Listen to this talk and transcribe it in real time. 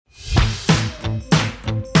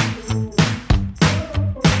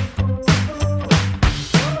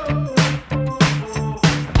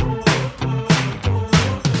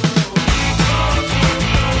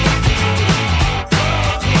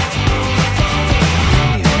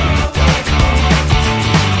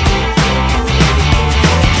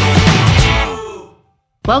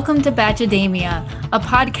Welcome to Bachademia, a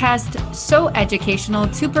podcast so educational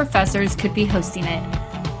two professors could be hosting it.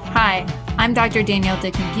 Hi, I'm Dr. Danielle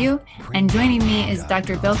Dick McGue, and joining me is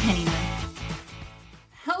Dr. Bill Henneman.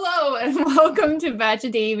 Hello, and welcome to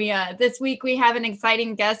Bachademia. This week we have an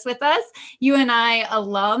exciting guest with us, UNI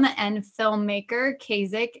alum and filmmaker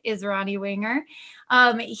Kazek Israni Winger.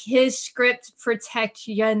 His script, Protect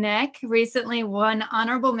Your Neck, recently won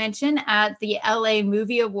honorable mention at the LA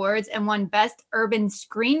Movie Awards and won Best Urban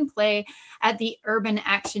Screenplay at the Urban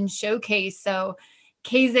Action Showcase. So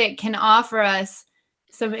Kazek can offer us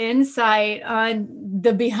some insight on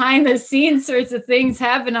the behind the scenes sorts of things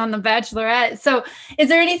happen on The Bachelorette. So is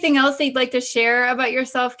there anything else that you'd like to share about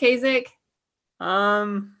yourself, Kazek?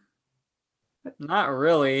 Not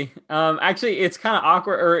really. Actually, it's kind of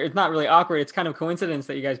awkward, or it's not really awkward. It's kind of coincidence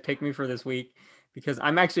that you guys picked me for this week because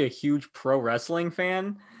I'm actually a huge pro wrestling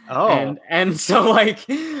fan. Oh, and so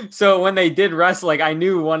when they did wrestle, like I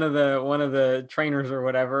knew one of the trainers or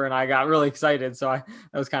whatever, and I got really excited. So that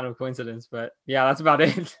was kind of a coincidence, but yeah, that's about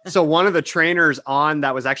it. so one of the trainers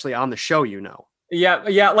that was actually on the show,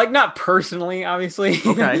 Yeah, like not personally, obviously.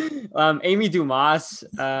 Okay. Amy Dumas.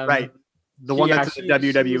 Right. The one that's in the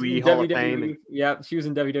WWE Hall of Fame. Yeah, she was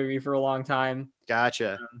in WWE for a long time.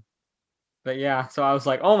 Gotcha. But yeah, so I was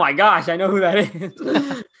like, oh my gosh, I know who that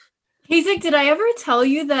is. Kazek, did I ever tell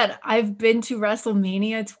you that I've been to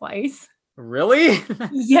WrestleMania twice? Really?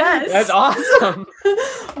 Yes. That's awesome.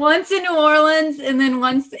 Once in New Orleans and then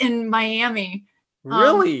once in Miami.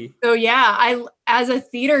 Really? So yeah, as a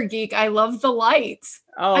theater geek, I love the lights.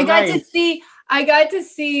 Oh, I got nice. to see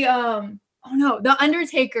The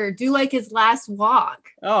Undertaker do like his last walk.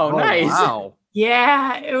 Oh, nice. Wow.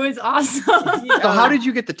 Yeah, it was awesome. So how did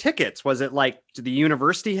you get the tickets? Was it like, did the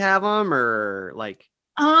university have them or like?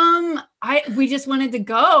 We just wanted to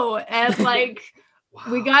go and like Wow.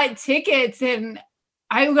 we got tickets and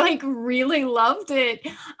I like really loved it.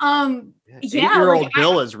 Yeah, 8-year-old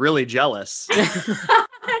Bill is really jealous.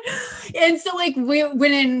 And so like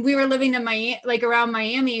when we were living in Miami, like around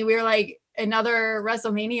Miami, we were like another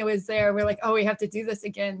WrestleMania was there. We're like, oh, we have to do this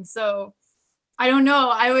again. So I don't know.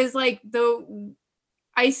 I was like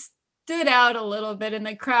I stood out a little bit in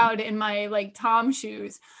the crowd in my like Tom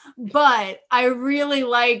shoes, but I really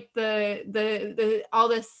liked the all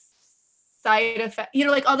the side effect,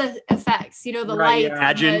 like all the effects, the Right, lights, yeah.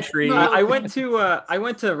 Pageantry. I went to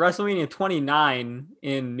WrestleMania 29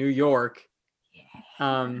 in New York.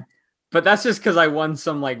 But that's just because I won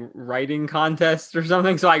some like writing contest or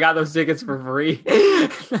something, so I got those tickets for free.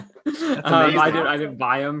 I didn't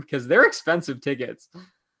buy them because they're expensive tickets. Oh,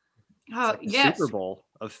 It's like the yes. Super Bowl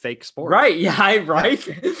of fake sport. Right? Yeah, right.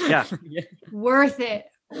 Yeah. Worth it.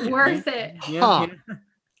 Yeah. Huh.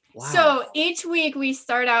 Wow. So each week we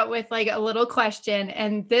start out with like a little question.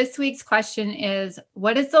 And this week's question is,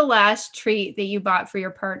 what is the last treat that you bought for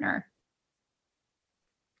your partner?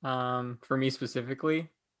 For me specifically.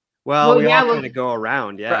 Well, we yeah, all kind of go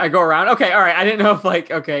around. Yeah. I go around. Okay, all right. I didn't know if like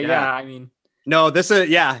Yeah. yeah. I mean, No, this is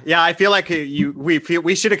yeah. I feel like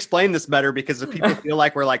we should explain this better because if people feel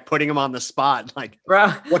like we're like putting them on the spot, like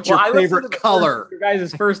what's your I listened favorite to the color? your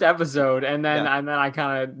guys' first episode, and then Yeah. I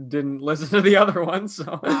kind of didn't listen to the other one.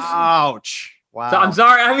 So Ouch. Wow. So I'm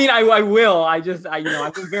sorry. I mean, I will. I've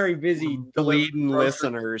been very busy Deleting delivering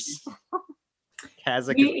listeners.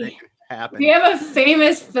 Kazek We- is making it happen. We have a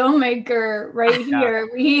famous filmmaker right Yeah. here.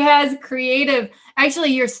 He has creative. Actually,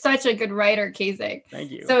 you're such a good writer, Kazek.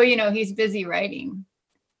 Thank you. So, he's busy writing.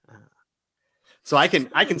 So I can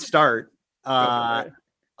start. Go for it.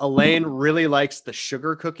 Elaine really likes the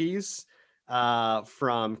sugar cookies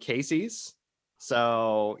from Casey's.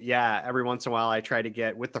 So yeah, every once in a while I try to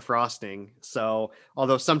get with the frosting. So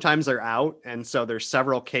although sometimes they're out, and so there's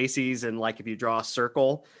several Casey's, and like if you draw a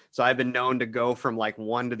circle, so I've been known to go from like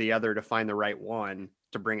one to the other to find the right one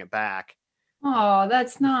to bring it back. Oh,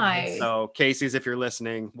 that's nice. So Casey's, if you're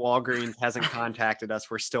listening, Walgreens hasn't contacted us.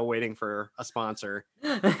 We're still waiting for a sponsor,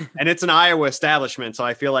 and it's an Iowa establishment, so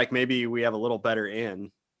I feel like maybe we have a little better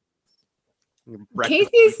in.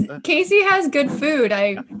 Casey has good food.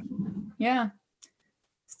 Yeah.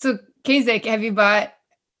 So Kazek, have you bought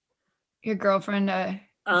your girlfriend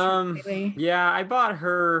lately? Yeah, I bought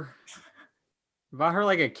her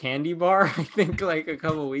like a candy bar, I think like a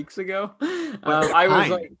couple weeks ago. I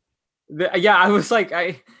was like,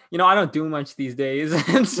 I don't do much these days.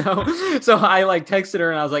 And so I like texted her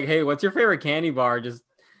and I was like, hey, what's your favorite candy bar? Just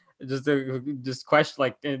question,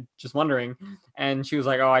 like, just wondering. And she was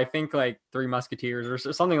like, oh, I think like Three Musketeers or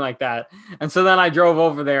something like that. And so then I drove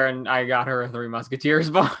over there and I got her a Three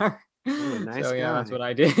Musketeers bar. Ooh, nice So yeah, guy. that's what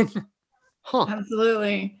I did. Huh.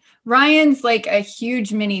 Absolutely. Ryan's like a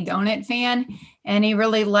huge mini donut fan, and he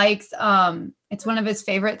really likes it's one of his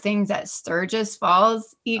favorite things at Sturgis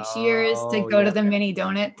Falls each year is to go to the mini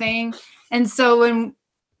donut thing. And so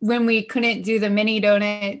when we couldn't do the mini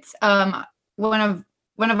donuts, one of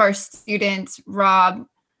our students, Robert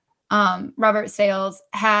Sales,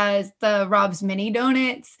 has the Rob's mini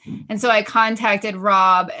donuts. And so I contacted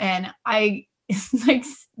Rob and I like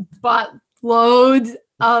bought loads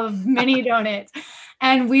of mini donuts,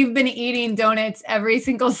 and we've been eating donuts every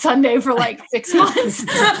single Sunday for like 6 months.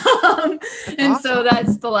 And so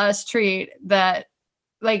that's the last treat that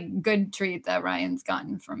good treat that Ryan's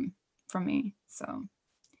gotten from me. So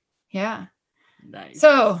yeah. Nice.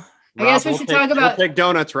 So I guess we should talk about we'll take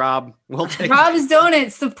donuts, Rob. We'll take Rob's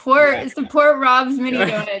Donuts. Support Rob's mini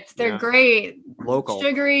donuts. They're great. Local.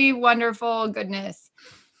 Sugary, wonderful goodness.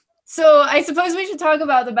 So I suppose we should talk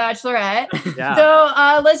about The Bachelorette. Yeah. So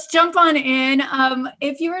let's jump on in.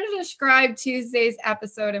 If you were to describe Tuesday's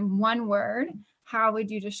episode in one word, how would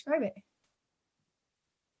you describe it?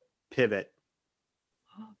 Pivot.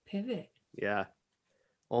 Oh, pivot. Yeah.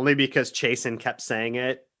 Only because Chasen kept saying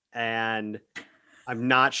it, and I'm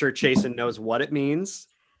not sure Chasen knows what it means.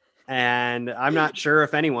 And I'm not sure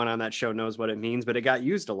if anyone on that show knows what it means, but it got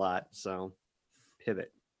used a lot. So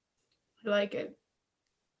pivot. I like it.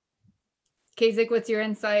 Kasich, what's your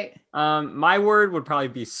insight? My word would probably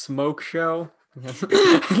be smoke show. I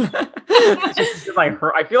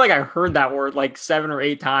feel like I heard that word like 7 or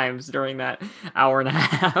 8 times during that hour and a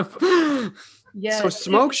half. Yeah. So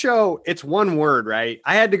smoke show, it's one word, right?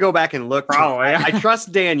 I had to go back and look. I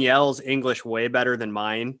trust Danielle's English way better than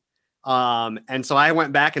mine. And so I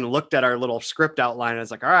went back and looked at our little script outline. I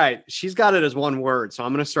was like, all right, she's got it as one word. So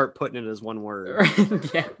I'm going to start putting it as one word.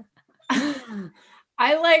 Yeah.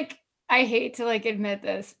 I hate to admit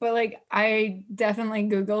this, but I definitely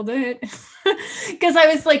Googled it because I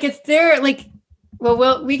was like, it's there.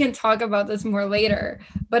 We can talk about this more later,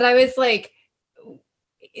 but I was like,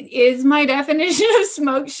 is my definition of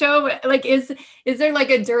smoke show is there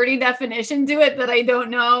a dirty definition to it that I don't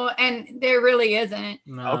know? And there really isn't.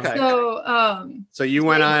 No. Okay. So you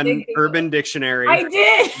went on Urban Dictionary. I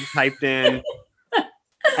did. You typed in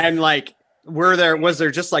and was there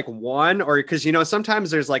just one, or because sometimes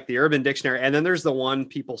there's the Urban Dictionary and then there's the one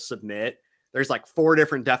people submit. There's 4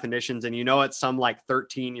 different definitions, and it's some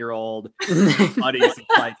 13-year-old buddies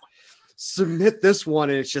submit this one,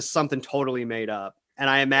 and it's just something totally made up. And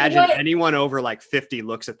I imagine anyone over 50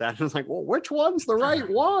 looks at that and is like, well, which one's the right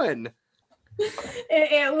one?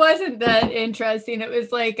 It wasn't that interesting. It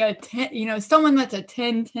was like a 10, someone that's a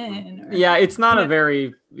 10-10. Yeah, it's not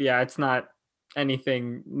it's not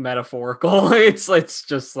anything metaphorical. It's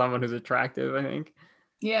just someone who's attractive, I think.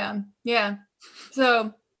 Yeah.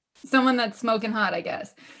 So someone that's smoking hot, I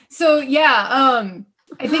guess. So yeah,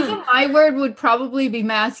 I think my word would probably be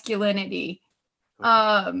masculinity.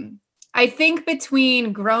 I think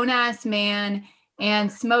between Grown Ass Man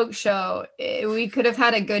and Smoke Show, we could have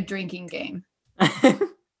had a good drinking game.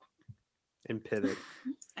 And pivot.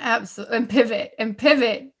 Absolutely. And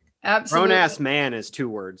pivot. Absolutely. Grown Ass Man is 2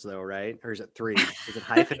 words though, right? Or is it 3? Is it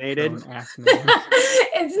hyphenated? It's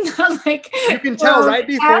not you can tell right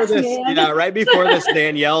before this,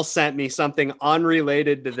 Danielle sent me something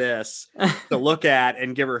unrelated to this to look at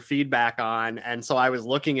and give her feedback on. And so I was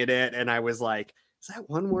looking at it and I was like, is that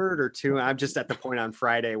 1 word or 2? And I'm just at the point on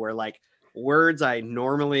Friday where words I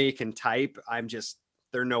normally can type,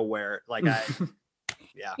 they're nowhere.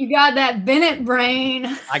 Yeah. You got that Bennett brain.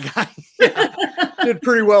 Did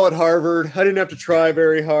pretty well at Harvard. I didn't have to try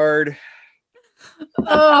very hard.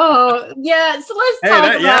 Oh yeah. So let's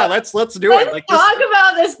talk about let's do it. Let's talk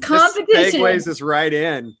about this competition. This segues us right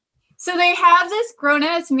in. So they have this Grown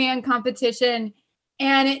Ass Man competition,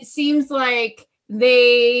 and it seems like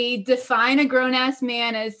they define a grown ass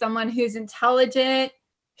man as someone who's intelligent,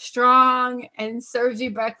 strong, and serves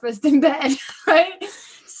you breakfast in bed, right?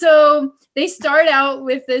 So they start out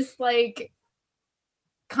with this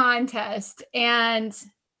contest, and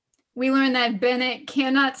we learn that Bennett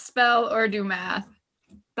cannot spell or do math.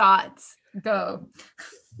 Thoughts? Go.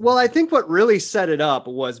 Well, I think what really set it up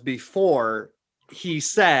was before he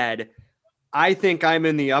said, I think I'm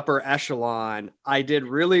in the upper echelon. I did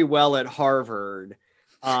really well at Harvard.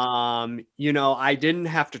 I didn't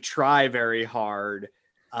have to try very hard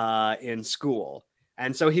in school.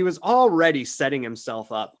 And so he was already setting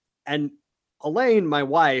himself up. And Elaine, my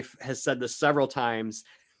wife, has said this several times,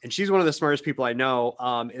 and she's one of the smartest people I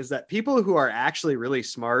know, is that people who are actually really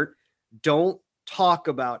smart don't talk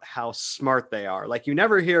about how smart they are. You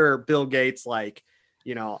never hear Bill Gates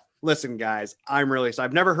listen, guys,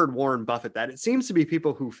 I've never heard Warren Buffett that. It seems to be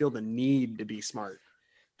people who feel the need to be smart.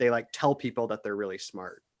 They like tell people that they're really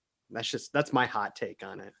smart. That's my hot take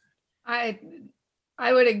on it. I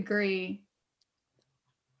would agree.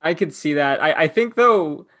 I could see that. I think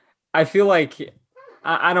though, I feel like,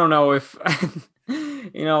 I don't know if,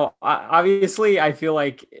 obviously I feel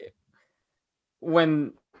like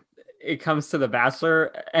when it comes to The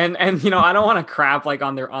Bachelor and I don't want to crap like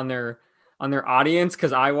on their audience,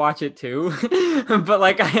 because I watch it too. But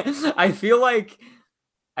like, I feel like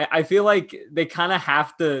they kind of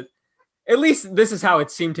have to, at least this is how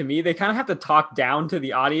it seemed to me, they kind of have to talk down to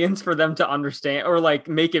the audience for them to understand, or like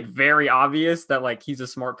make it very obvious that like he's a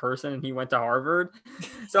smart person and he went to Harvard.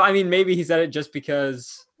 So I mean, maybe he said it just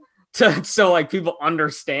because so like people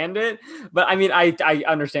understand it. But I mean, I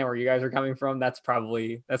understand where you guys are coming from. That's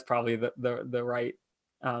probably the right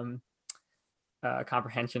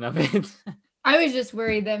comprehension of it. I was just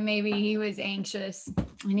worried that maybe he was anxious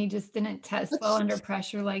and he just didn't test well under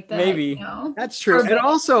pressure like that. Maybe. That's true. And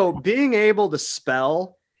also, being able to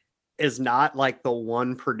spell is not like the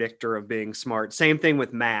one predictor of being smart. Same thing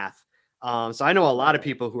with math. So I know a lot of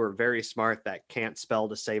people who are very smart that can't spell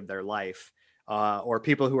to save their life, or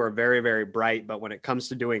people who are very, very bright. But when it comes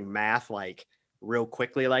to doing math, like real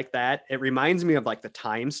quickly like that, it reminds me of like the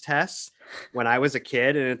times tests when I was a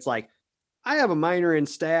kid. And it's like, I have a minor in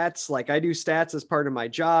stats. Like I do stats as part of my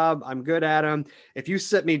job. I'm good at them. If you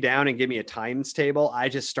sit me down and give me a times table, I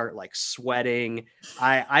just start like sweating.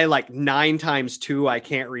 I like 9 times 2. I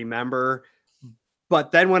can't remember.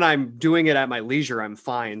 But then when I'm doing it at my leisure, I'm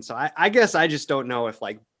fine. So I guess I just don't know if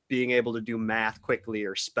like being able to do math quickly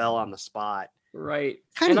or spell on the spot. Right.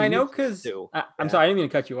 And I know, because I'm sorry, I didn't mean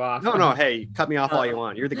to cut you off. No. Hey, cut me off all you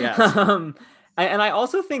want. You're the guest. And I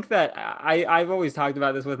also think that I've always talked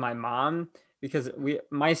about this with my mom, because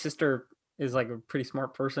my sister is like a pretty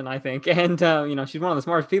smart person, I think. And, she's one of the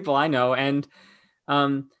smartest people I know. And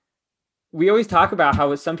we always talk about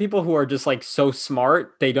how some people who are just like so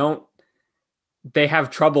smart, they have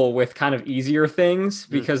trouble with kind of easier things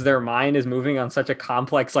because their mind is moving on such a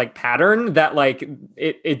complex like pattern that like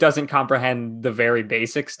it doesn't comprehend the very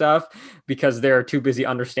basic stuff, because they're too busy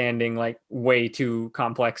understanding like way too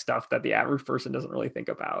complex stuff that the average person doesn't really think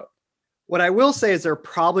about. What I will say is they're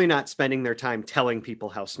probably not spending their time telling people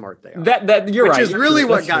how smart they are. That you're right. Which is really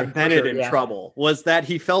what got Bennett in trouble, was that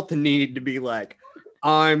he felt the need to be like,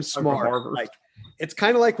 I'm smart. Like, it's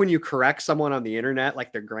kind of like when you correct someone on the internet,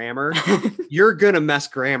 like their grammar, you're going to mess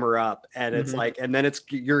grammar up, and it's like, and then it's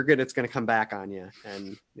going to come back on you.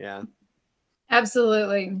 And yeah.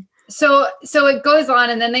 Absolutely. So it goes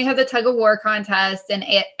on, and then they have the tug of war contest, and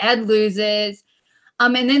Ed loses.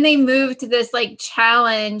 And then they move to this like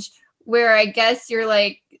challenge where I guess you're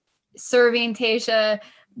like serving Tayshia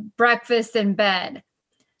breakfast in bed.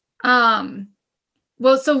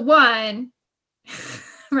 Well, so one,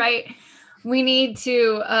 right. We need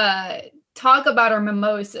to talk about our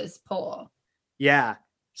mimosas poll. Yeah.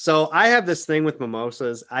 So I have this thing with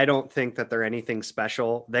mimosas. I don't think that they're anything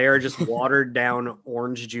special. They are just watered down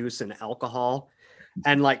orange juice and alcohol.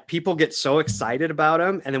 And like people get so excited about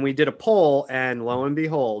them. And then we did a poll, and lo and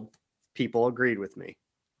behold, people agreed with me.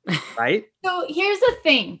 Right? So here's the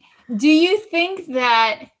thing. Do you think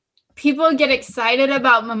that people get excited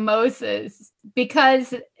about mimosas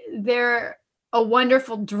because they're a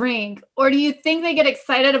wonderful drink, or do you think they get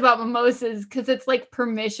excited about mimosas because it's like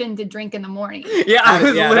permission to drink in the morning? Yeah, I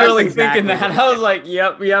was literally thinking that. I was like,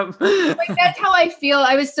 yep. Like that's how I feel.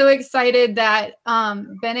 I was so excited that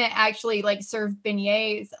Bennett actually like served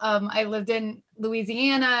beignets. I lived in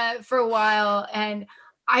Louisiana for a while, and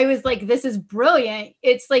I was like, this is brilliant.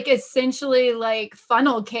 It's like essentially like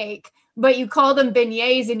funnel cake, but you call them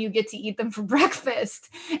beignets and you get to eat them for breakfast.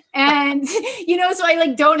 And, so I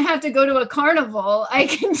like don't have to go to a carnival. I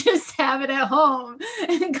can just have it at home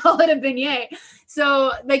and call it a beignet.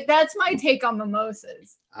 So like, that's my take on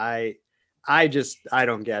mimosas. I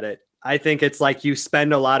don't get it. I think it's like you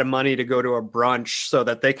spend a lot of money to go to a brunch so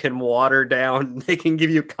that they can water down, they can give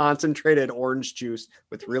you concentrated orange juice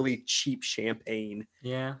with really cheap champagne.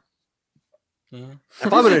 Yeah.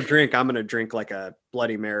 If I'm going to drink like a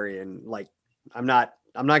Bloody Mary, and like, I'm not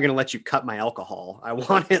going to let you cut my alcohol. I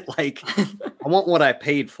want it like, I want what I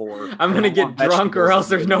paid for. I'm going to get drunk or else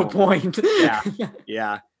there's no point.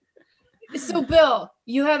 Yeah. So Bill,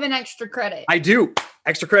 you have an extra credit. I do.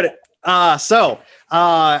 Extra credit. So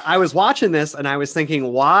I was watching this and I was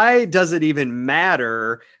thinking, why does it even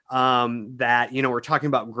matter that, we're talking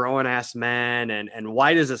about grown ass men, and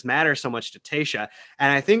why does this matter so much to Tayshia?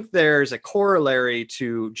 And I think there's a corollary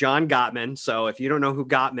to John Gottman. So if you don't know who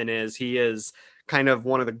Gottman is, he is kind of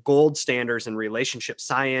one of the gold standards in relationship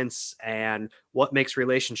science and what makes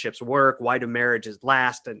relationships work. Why do marriages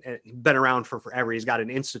last? And been around for forever. He's got an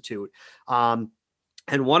institute.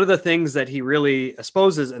 And one of the things that he really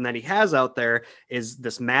espouses and that he has out there is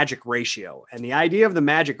this magic ratio. And the idea of the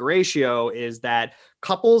magic ratio is that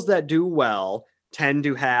couples that do well tend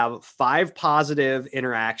to have 5 positive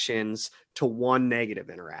interactions to 1 negative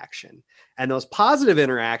interaction. And those positive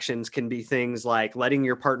interactions can be things like letting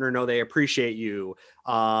your partner know they appreciate you,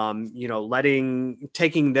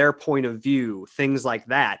 taking their point of view, things like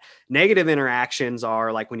that. Negative interactions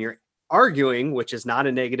are like when you're arguing, which is not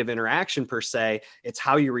a negative interaction per se, it's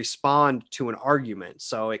how you respond to an argument.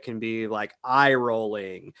 So it can be like eye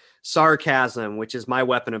rolling, sarcasm, which is my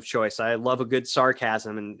weapon of choice. I love a good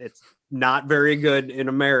sarcasm, and it's not very good in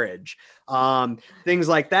a marriage, things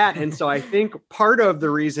like that. And so I think part of the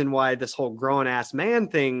reason why this whole grown ass man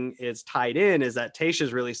thing is tied in is that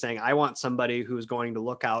Tayshia's really saying, I want somebody who's going to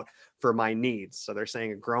look out for my needs. So they're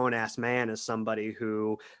saying a grown ass man is somebody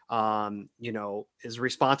who, is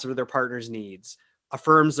responsive to their partner's needs,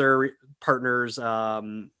 affirms their partner's,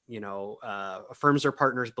 affirms their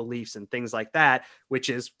partner's beliefs and things like that, which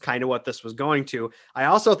is kind of what this was going to. I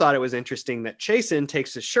also thought it was interesting that Chasen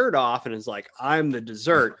takes his shirt off and is like, I'm the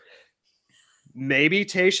dessert. Maybe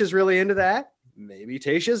Tayshia's really into that. Maybe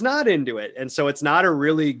Tayshia's not into it. And so it's not a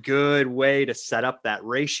really good way to set up that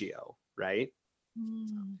ratio, right?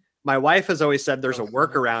 My wife has always said there's a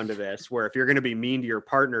workaround to this where if you're going to be mean to your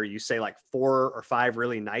partner, you say like 4 or 5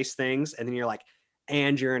 really nice things. And then you're like,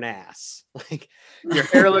 and you're an ass. Like your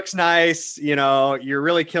hair looks nice. You're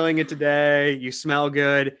really killing it today. You smell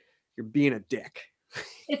good. You're being a dick.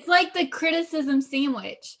 It's like the criticism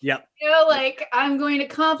sandwich. Yep. Like I'm going to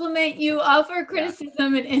compliment you, offer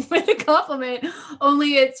criticism, and end with a compliment.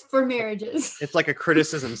 Only it's for marriages. It's like a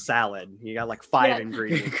criticism salad. You got like 5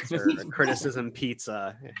 ingredients, or a criticism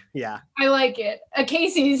pizza. Yeah. I like it. A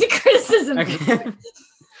Casey's criticism pizza.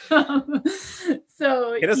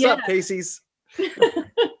 So hit us up, Casey's.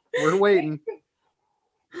 We're waiting.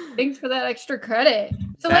 Thanks for that extra credit.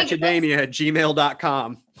 So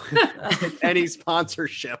Macadamia@gmail.com. Any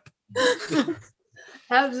sponsorship.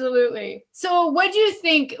 Absolutely. So what do you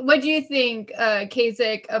think,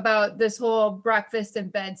 Kasich, about this whole breakfast in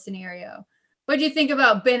bed scenario? What do you think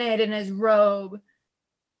about Bennett and his robe?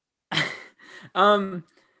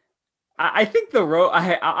 I think the robe,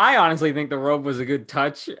 I honestly think the robe was a good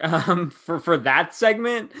touch for that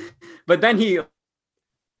segment. But then he...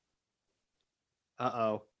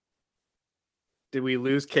 Uh-oh. Did we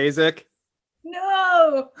lose Kasich?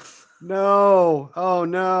 No. Oh,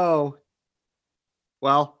 no.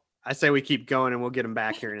 Well, I say we keep going and we'll get him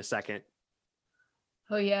back here in a second.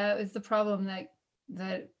 Oh, yeah. It was the problem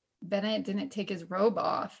that Bennett didn't take his robe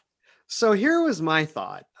off. So here was my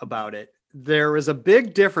thought about it. There was a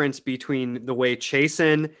big difference between the way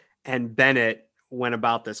Chasen and Bennett went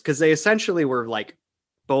about this, because they essentially were like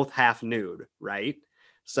both half nude, right?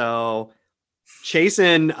 So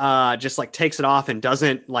Chasen just like takes it off and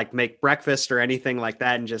doesn't like make breakfast or anything like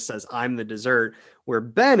that and just says, I'm the dessert, where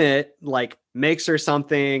Bennett like makes her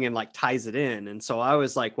something and like ties it in. And so I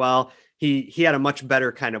was like, well, he had a much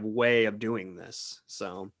better kind of way of doing this.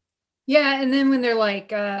 So yeah. And then when they're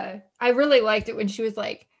like, I really liked it when she was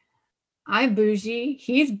like, I'm bougie,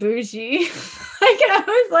 he's bougie. I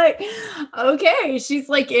was like, okay, she's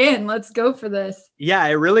like let's go for this. Yeah,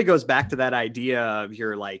 it really goes back to that idea of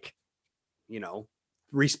your like,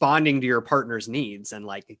 responding to your partner's needs and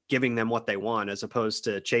like giving them what they want, as opposed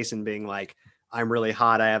to Chasen being like, I'm really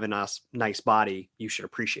hot, I have a nice body, you should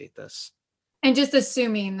appreciate this. And just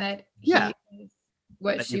assuming that that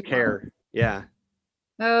you care. Yeah.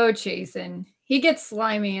 Oh, Chasen. He gets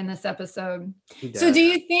slimy in this episode. So did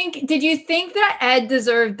you think that Ed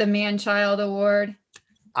deserved the Man-Child Award?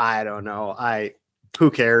 I don't know.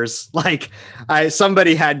 Who cares? Like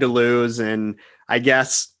somebody had to lose, and I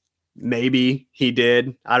guess maybe he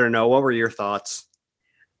did. I don't know. What were your thoughts?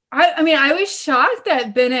 I mean, I was shocked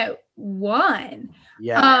that Bennett won.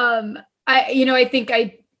 Yeah. I think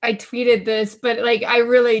I tweeted this, but like, I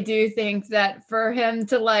really do think that for him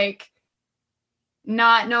to like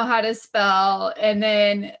not know how to spell, and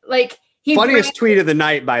then like funniest tweet of the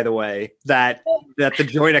night, by the way, that the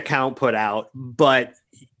joint account put out, but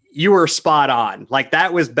you were spot on. Like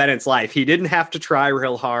that was Bennett's life. He didn't have to try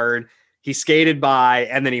real hard. He skated by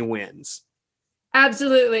and then he wins.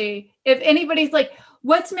 Absolutely. If anybody's like,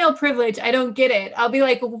 what's male privilege? I don't get it. I'll be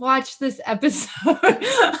like, watch this episode.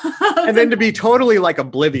 And then to be totally like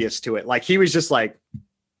oblivious to it. Like he was just like,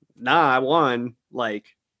 nah, I won. Like,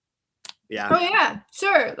 yeah. Oh yeah,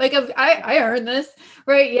 sure. Like I earned this.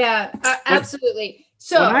 Right. Yeah, absolutely.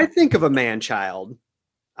 So when I think of a man-child,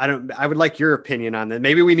 I would like your opinion on that.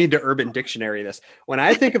 Maybe we need to Urban Dictionary this. When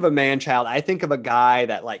I think of a man-child, I think of a guy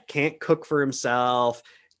that like can't cook for himself,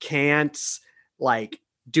 can't like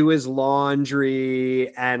do his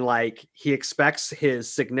laundry, and like he expects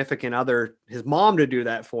his significant other, his mom, to do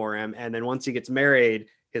that for him. And then once he gets married,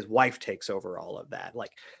 his wife takes over all of that,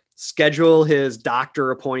 like schedule his doctor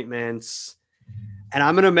appointments. And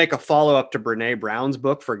I'm going to make a follow-up to Brene Brown's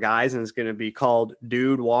book for guys, and it's going to be called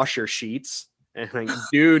Dude, Wash Your Sheets. And like,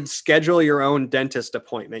 dude, schedule your own dentist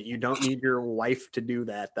appointment. You don't need your wife to do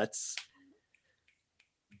that. That's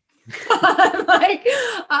I'm like,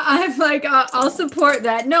 I'll support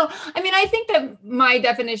that. No, I mean, I think that my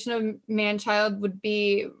definition of man-child would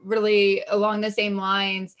be really along the same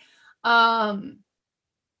lines. I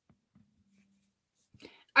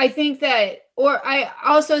think that, or I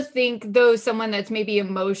also think though someone that's maybe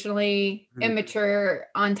emotionally immature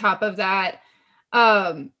on top of that.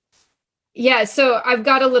 Yeah, so I've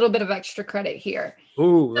got a little bit of extra credit here.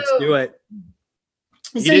 Ooh, let's do it.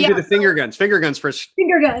 You didn't do the finger guns. Finger guns first.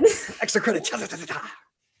 Finger guns. Extra credit.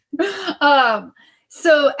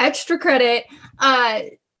 So extra credit.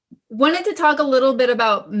 Wanted to talk a little bit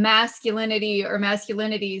about masculinity or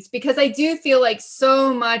masculinities, because I do feel like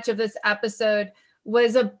so much of this episode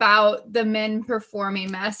was about the men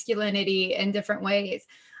performing masculinity in different ways.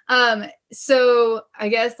 So I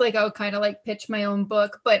guess like I'll kind of like pitch my own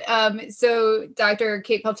book, but so Dr.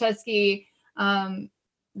 Kate Palczewski,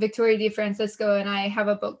 Victoria DeFrancisco, and I have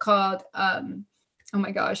a book called oh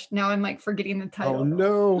my gosh, now I'm like forgetting the title. Oh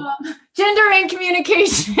no. Gender and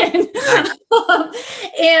Communication.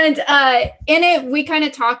 And in it we kind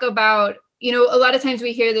of talk about, you know, a lot of times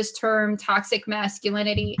we hear this term toxic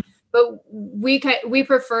masculinity, but we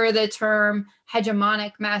prefer the term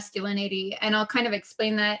hegemonic masculinity. And I'll kind of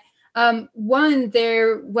explain that. One,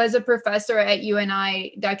 there was a professor at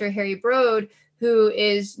UNI, Dr. Harry Broad, who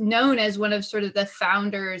is known as one of sort of the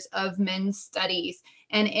founders of men's studies.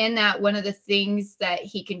 And in that, one of the things that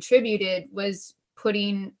he contributed was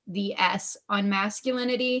putting the S on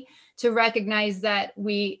masculinity, to recognize that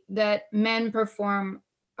men perform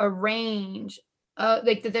a range,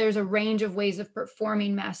 like that there's a range of ways of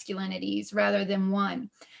performing masculinities rather than one.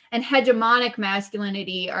 And hegemonic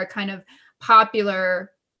masculinity are kind of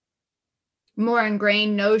popular, more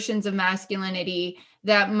ingrained notions of masculinity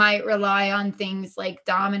that might rely on things like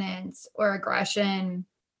dominance or aggression,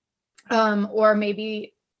 or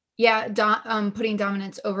maybe, putting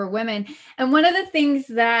dominance over women. And one of the things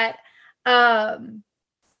that I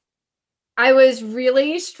was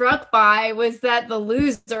really struck by was that the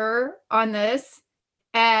loser on this,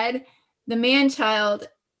 Ed, the man-child,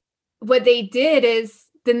 what they did is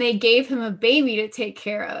then they gave him a baby to take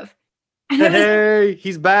care of. And hey,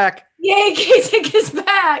 he's back. Yay, Kasich is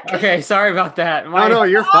back. Okay, sorry about that. No,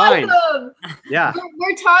 you're fine. Yeah.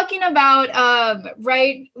 We're talking about,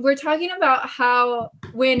 right? We're talking about how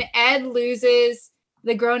when Ed loses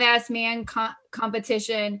the grown-ass man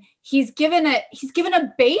competition, he's given a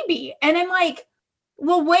baby. And I'm like,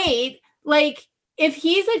 well, wait, like if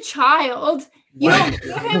he's a child, you don't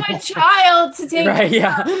give him a child to take right,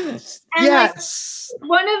 yeah. And yes. like,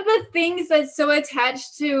 one of the things that's so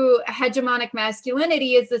attached to hegemonic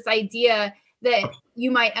masculinity is this idea that you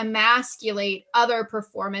might emasculate other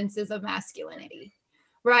performances of masculinity,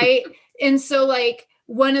 right? And so like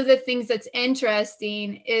one of the things that's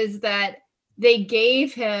interesting is that they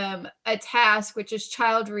gave him a task, which is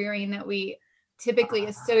child rearing, that we typically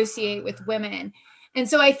associate with women. And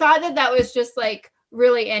so I thought that was just like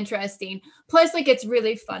really interesting. Plus, like, it's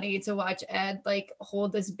really funny to watch Ed like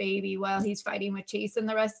hold this baby while he's fighting with Chase in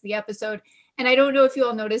the rest of the episode. And I don't know if you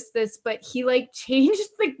all noticed this, but he like changed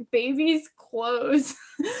the baby's clothes.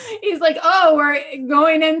 He's like, oh, we're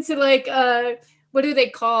going into like what do they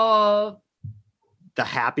call the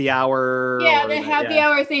happy hour? Yeah, the happy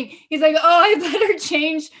hour thing. He's like, oh, I better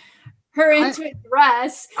change her into a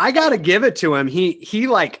dress. I gotta give it to him. He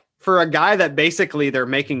like, for a guy that basically they're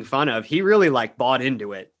making fun of, he really like bought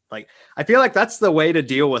into it. Like, I feel like that's the way to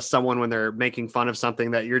deal with someone when they're making fun of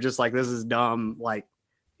something that you're just like, this is dumb. Like,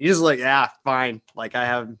 you just like, yeah, fine. Like, I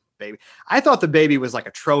have a baby. I thought the baby was like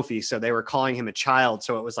a trophy, so they were calling him a child,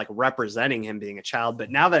 so it was like representing him being a child.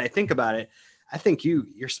 But now that I think about it, I think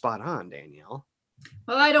you're spot on, Danielle.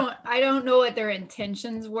 Well, I don't know what their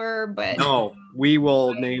intentions were, but no, we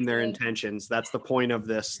will name their intentions. That's the point of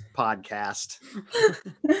this podcast.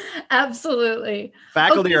 Absolutely.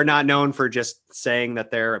 Faculty are not known for just saying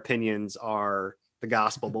that their opinions are the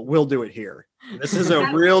gospel, but we'll do it here. This is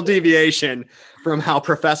a real deviation from how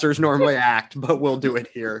professors normally act, but we'll do it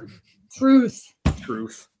here. Truth.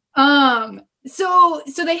 so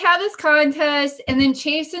they have this contest, and then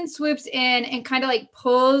Chasen swoops in and kind of like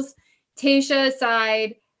pulls Tayshia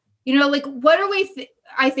aside. You know, like what are we?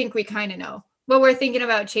 I think we kind of know what we're thinking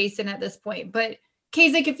about Chasen at this point. But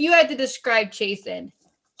Kasich, if you had to describe Chasen,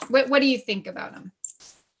 what do you think about him?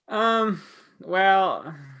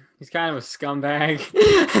 Well, he's kind of a scumbag.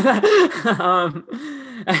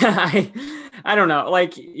 I don't know.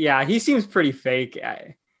 Like, yeah, he seems pretty fake.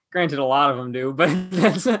 Granted, a lot of them do, but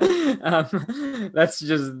that's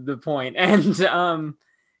just the point. And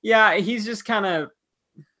yeah, he's just kind of.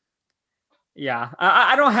 Yeah,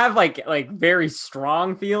 I don't have like very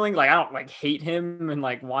strong feeling. Like I don't like hate him and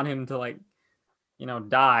like want him to like,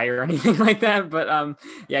 die or anything like that. But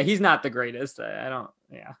yeah, he's not the greatest. I don't.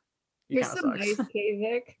 Yeah, You're so nice,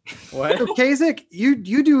 Kasich. What? So Kasich, you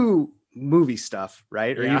do movie stuff,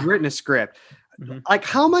 right? Or Yeah. you've written a script. Mm-hmm. Like,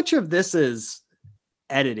 how much of this is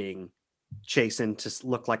editing Chasen to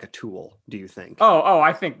look like a tool, do you think? Oh,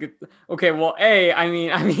 I think okay. Well, I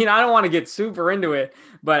mean, I don't want to get super into it,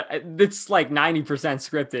 but it's like 90%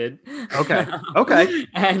 scripted. Okay.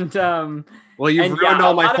 And well, you've ruined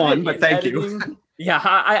all my fun, but thank you. Yeah,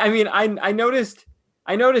 I mean, I noticed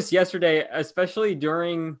yesterday, especially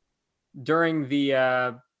during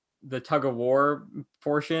the tug of war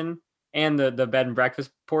portion and the bed and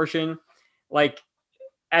breakfast portion, like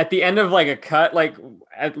at the end of like a cut, like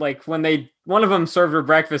when one of them served her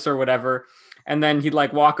breakfast or whatever, and then he'd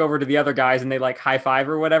like walk over to the other guys and they like high five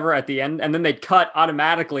or whatever at the end, and then they'd cut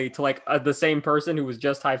automatically to like the same person who was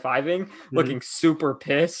just high fiving, looking super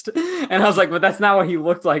pissed. And I was like, but that's not what he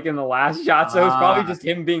looked like in the last shot. So it's probably just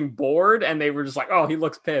him being bored, and they were just like, oh, he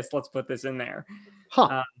looks pissed. Let's put this in there.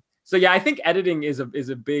 So yeah, I think editing is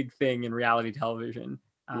a big thing in reality television.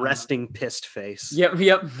 Resting pissed face. Yep.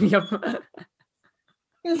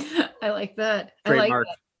 I like that.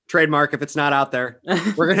 Trademark. If it's not out there,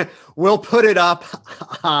 we'll put it up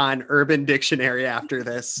on Urban Dictionary after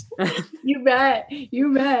this. You bet.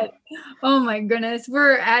 Oh my goodness,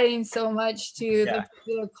 we're adding so much to the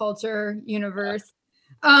popular culture universe.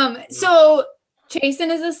 So Chasen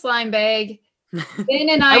is a slime bag. Ben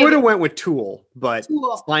and I would have went with tool, but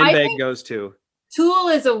slime bag goes too. Tool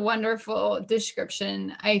is a wonderful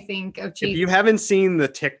description, I think, of Chasen. If you haven't seen the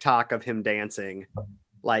TikTok of him dancing,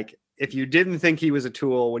 like if you didn't think he was a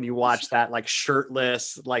tool when you watch that, like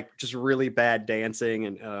shirtless, like just really bad dancing,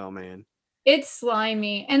 and oh man, it's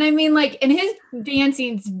slimy. And I mean, like, and his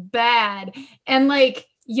dancing's bad. And like,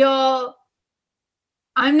 y'all,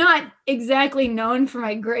 I'm not exactly known for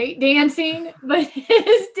my great dancing, but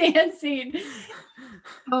his dancing,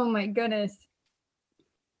 oh my goodness.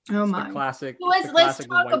 Oh my. Classic. So let's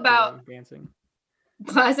talk about dancing.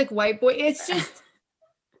 Classic white boy. It's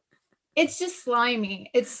just slimy.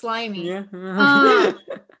 It's slimy. Yeah.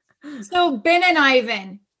 So Ben and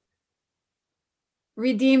Ivan,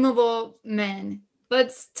 redeemable men.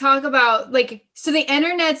 Let's talk about so the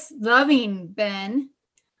internet's loving Ben.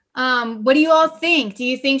 What do you all think? Do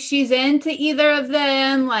you think she's into either of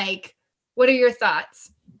them? Like, what are your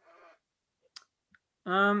thoughts?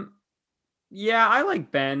 Yeah, I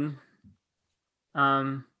like Ben.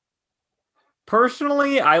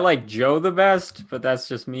 Personally, I like Joe the best, but that's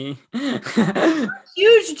just me.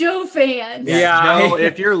 Huge Joe fan. Yeah, Joe,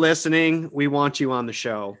 if you're listening, we want you on the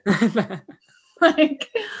show.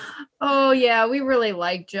 Oh yeah, we really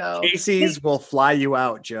like Joe. Casey's will fly you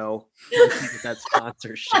out, Joe. That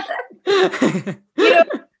sponsorship.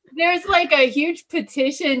 There's like a huge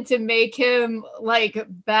petition to make him like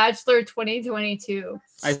Bachelor 2022.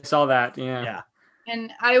 I saw that. Yeah.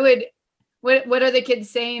 And I would. What are the kids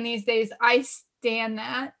saying these days? I stan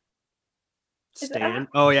that. Stan?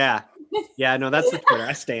 Oh yeah. Yeah, no, that's the Twitter.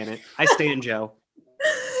 I stan it. I stan Joe.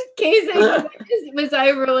 Casey, was I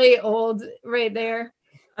really old right there?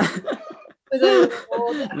 Was I really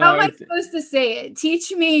old? How am I supposed to say it?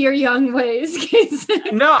 Teach me your young ways, Casey.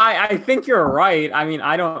 No, I think you're right. I mean,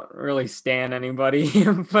 I don't really stan anybody,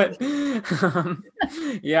 but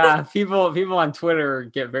yeah, people on Twitter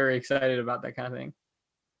get very excited about that kind of thing.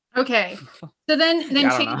 Okay, so then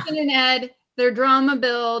Chasen and Ed, their drama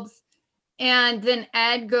builds, and then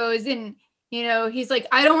Ed goes and he's like,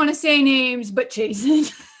 I don't want to say names, but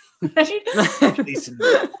Chasen.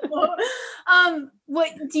 What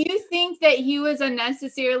do you think that he was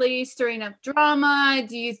unnecessarily stirring up drama?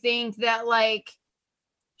 Do you think that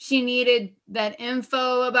she needed that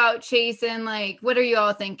info about Chasen? Like, what are you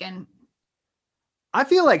all thinking? I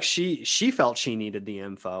feel like she felt she needed the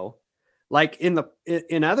info. Like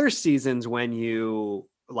in other seasons, when you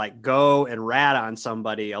go and rat on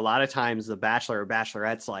somebody, a lot of times the Bachelor or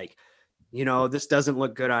Bachelorette's like, this doesn't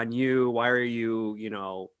look good on you. Why are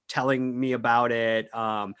you, telling me about it?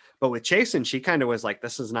 But with Chasen, she kind of was like,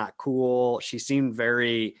 this is not cool. She seemed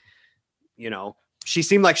very, she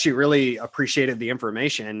seemed like she really appreciated the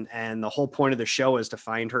information, and the whole point of the show is to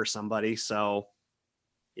find her somebody. So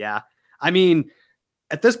yeah, I mean,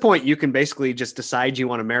 at this point you can basically just decide you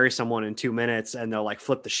want to marry someone in 2 minutes and they'll like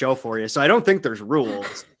flip the show for you. So I don't think there's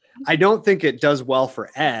rules. I don't think it does well for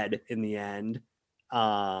Ed in the end.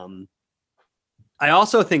 I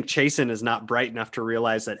also think Chasen is not bright enough to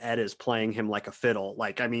realize that Ed is playing him like a fiddle.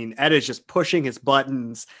 Like, I mean, Ed is just pushing his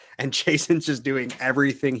buttons and Chasen's just doing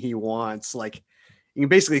everything he wants. Like, you can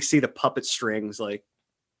basically see the puppet strings. Like,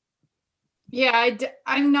 yeah,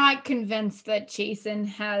 I'm not convinced that Chasen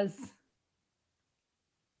has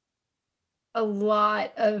a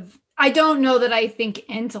lot of, I don't know that I think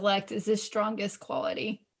intellect is his strongest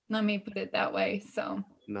quality. Let me put it that way. So,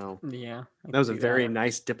 no. Yeah. That was a very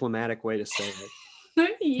nice diplomatic way to say it.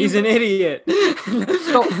 He's an idiot.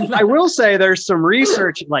 So I will say there's some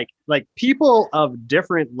research, like people of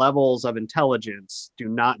different levels of intelligence do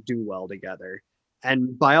not do well together.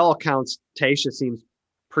 And by all accounts, Tayshia seems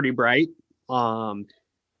pretty bright.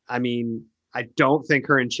 I mean, I don't think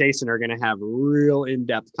her and Chasen are going to have real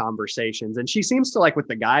in-depth conversations. And she seems to, like with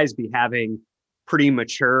the guys, be having pretty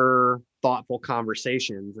mature, thoughtful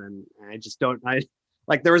conversations. And I just don't,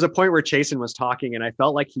 like there was a point where Chasen was talking and I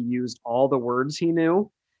felt like he used all the words he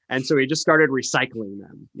knew. And so he just started recycling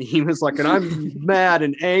them. He was like, and I'm mad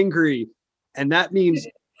and angry. And that means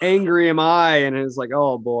angry am I. And it was like,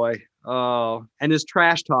 oh boy. Oh, and his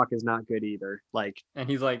trash talk is not good either. Like, and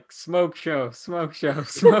he's like, smoke show, smoke show,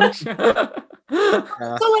 smoke show.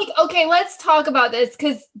 So like, okay, let's talk about this,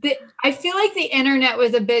 because I feel like the internet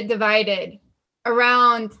was a bit divided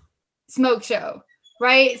around smoke show,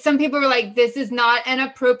 right? Some people were like, this is not an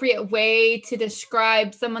appropriate way to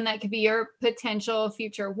describe someone that could be your potential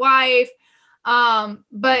future wife.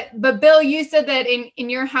 But Bill, you said that in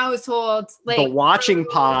your household, like the watching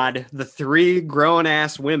pod, the 3 grown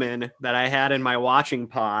ass women that I had in my watching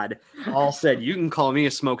pod all said, you can call me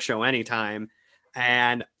a smoke show anytime.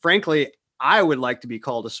 And frankly, I would like to be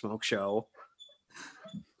called a smoke show.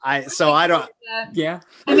 I don't. Yeah.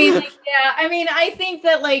 I mean, like, yeah. I mean, I think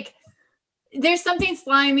that like there's something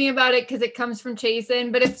slimy about it because it comes from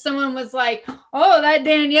Chasen. But if someone was like, oh, that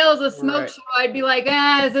Danielle's a smoke show, I'd be like,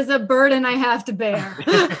 is this a burden I have to bear?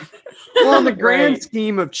 Well, in the grand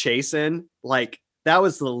scheme of Chasen, like that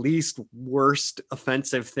was the least worst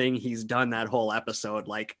offensive thing he's done that whole episode.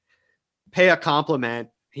 Like, pay a compliment.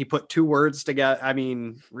 He put 2 words together. I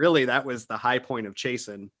mean, really, that was the high point of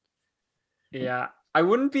Chasen. Yeah, I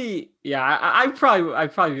wouldn't be. Yeah, I'd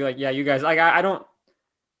probably be like, yeah, you guys. Like,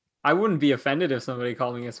 I wouldn't be offended if somebody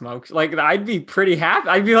called me a smoke. Like, I'd be pretty happy.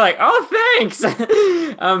 I'd be like, oh, thanks.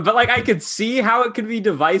 But like, I could see how it could be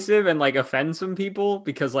divisive and like offend some people,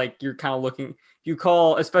 because like you're kind of looking. You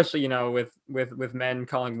call, especially with men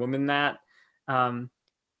calling women that,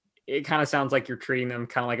 it kind of sounds like you're treating them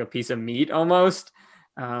kind of like a piece of meat almost.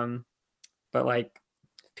 But like,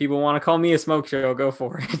 people want to call me a smoke show, go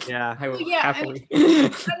for it. Yeah. I will happily.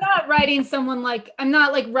 I'm not writing someone like, I'm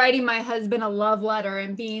not like writing my husband a love letter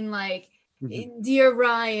and being like, dear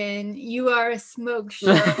Ryan, you are a smoke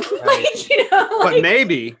show. Right. But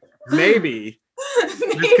maybe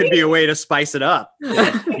this could be a way to spice it up.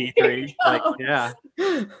 P3. Like, yeah.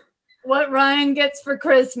 What Ryan gets for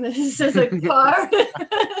Christmas is a card.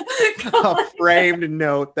 A framed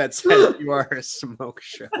note that says you are a smoke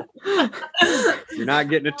show. You're not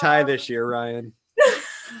getting a tie this year, Ryan.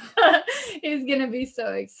 He's gonna be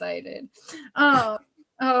so excited. Oh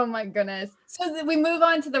my goodness. So we move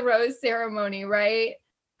on to the rose ceremony, right?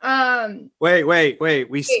 Wait.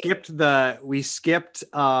 We skipped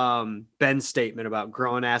Ben's statement about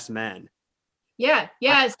grown ass men. Yeah.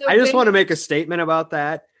 So I just want to make a statement about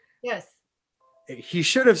that. Yes. He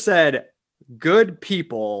should have said, good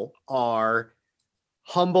people are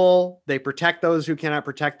humble. They protect those who cannot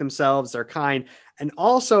protect themselves. They're kind. And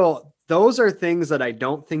also, those are things that I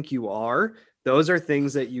don't think you are. Those are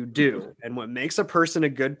things that you do. And what makes a person a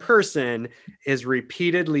good person is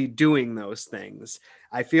repeatedly doing those things.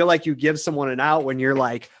 I feel like you give someone an out when you're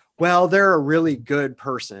like, well, they're a really good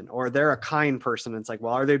person or they're a kind person. It's like,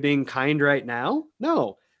 well, are they being kind right now?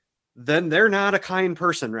 No. Then they're not a kind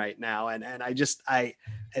person right now. And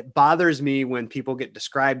it bothers me when people get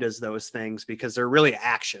described as those things, because they're really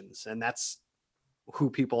actions, and that's who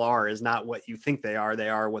people are, is not what you think they are. They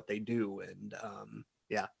are what they do. And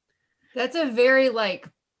yeah. That's a very like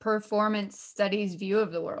performance studies view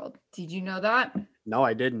of the world. Did you know that? No,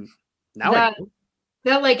 I didn't. That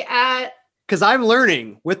like because I'm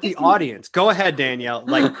learning with the audience. Go ahead, Danielle.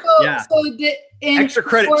 Like, extra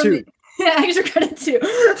credit too. Extra credit too.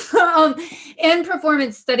 In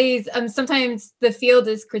performance studies, sometimes the field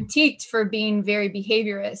is critiqued for being very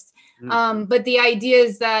behaviorist. But the idea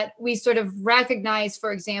is that we sort of recognize,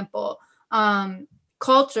 for example,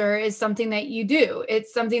 culture is something that you do.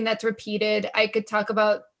 It's something that's repeated. I could talk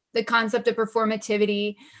about the concept of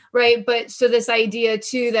performativity, right? But so this idea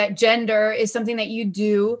too that gender is something that you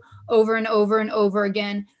do over and over and over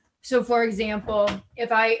again. So for example,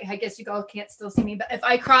 if I guess you all can't still see me, but if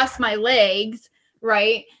I cross my legs,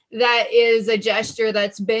 right, that is a gesture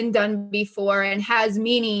that's been done before and has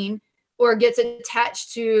meaning or gets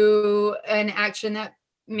attached to an action that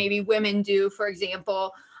maybe women do, for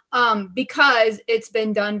example, because it's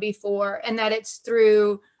been done before, and that it's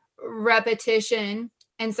through repetition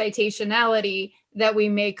and citationality that we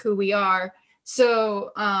make who we are.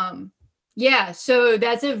 So so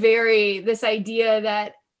that's this idea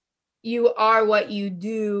that you are what you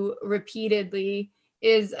do repeatedly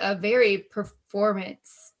is a very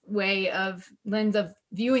performance lens of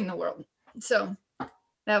viewing the world. So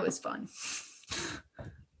that was fun.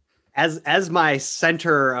 As my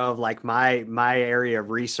center of like my area of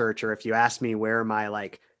research, or if you ask me where my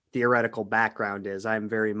like theoretical background is, I'm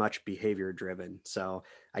very much behavior driven. So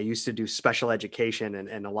I used to do special education,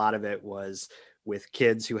 and a lot of it was with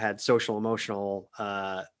kids who had social emotional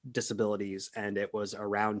disabilities, and it was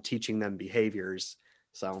around teaching them behaviors.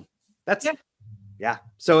 So that's yeah.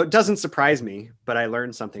 So it doesn't surprise me, but I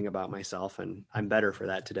learned something about myself, and I'm better for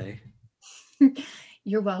that today.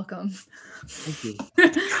 You're welcome. Thank you.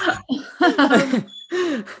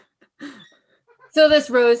 So this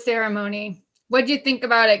rose ceremony, what do you think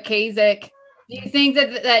about it, Kasich? Do you think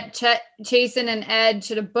that Chasen and Ed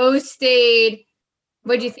should have both stayed?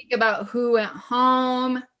 What do you think about who went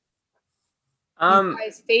home?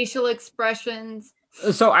 Guys' facial expressions.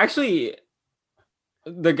 So actually,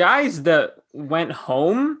 the guys that went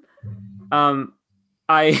home,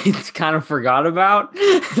 I kind of forgot about.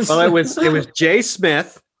 Well, it was Jay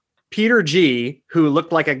Smith, Peter G, who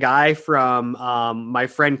looked like a guy from my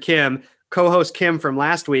friend Kim, co-host Kim from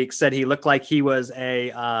last week, said he looked like he was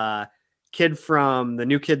a kid from the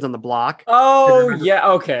New Kids on the Block. Oh,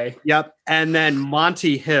 yeah. Okay. Yep. And then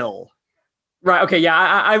Monty Hill. Right. Okay. Yeah.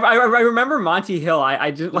 I remember Monty Hill.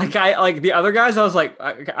 I just like the other guys. I was like,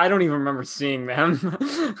 I don't even remember seeing them.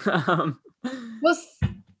 Well,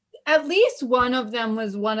 at least one of them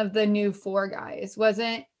was one of the new four guys,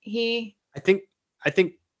 wasn't he? I think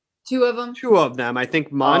two of them. I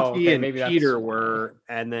think Monty and Peter were,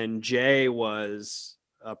 and then Jay was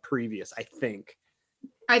a previous. I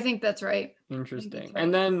think that's right. Interesting.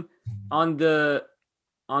 And then on the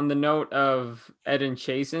note of Ed and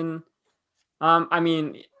Chasen, I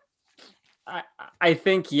mean, I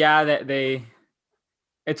think that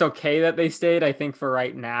it's okay that they stayed. I think for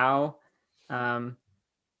right now,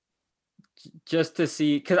 just to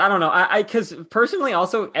see, because I don't know, because personally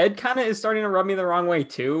also Ed kind of is starting to rub me the wrong way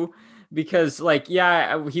too, because like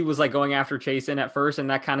he was like going after Chasen at first, and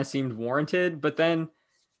that kind of seemed warranted, but then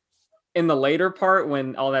in the later part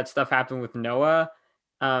when all that stuff happened with Noah,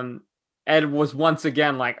 Ed was once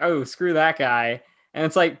again like, oh, screw that guy. And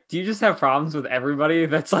it's like, do you just have problems with everybody?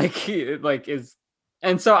 That's like is,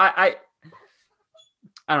 and so I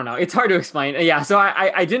don't know. It's hard to explain. Yeah. So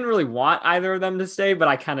I didn't really want either of them to stay, but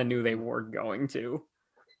I kind of knew they were going to.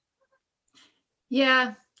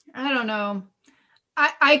 Yeah. I don't know.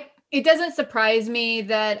 It doesn't surprise me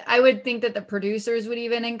that I would think that the producers would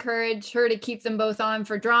even encourage her to keep them both on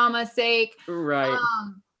for drama's sake. Right.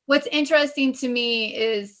 What's interesting to me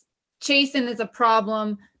is Chasen is a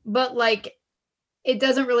problem, but like, it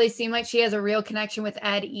doesn't really seem like she has a real connection with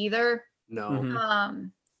Ed either. No.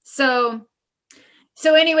 Mm-hmm.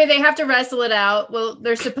 So anyway, they have to wrestle it out. Well,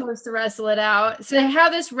 they're supposed to wrestle it out. So they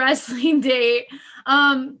have this wrestling date.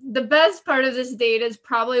 The best part of this date is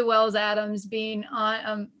probably Wells Adams being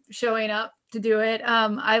on, showing up to do it.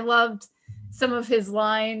 I loved some of his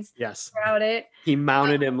lines. Yes. About it. He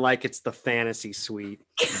mounted him like it's the fantasy suite.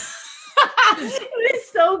 It was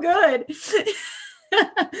so good.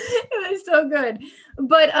 It was so good.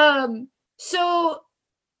 But so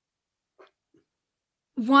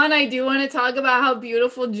one, I do want to talk about how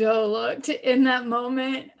beautiful Joe looked in that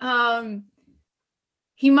moment.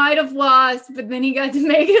 He might have lost, but then he got to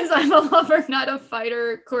make his I'm a lover, not a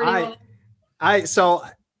fighter. So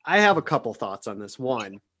I have a couple thoughts on this.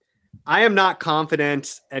 One, I am not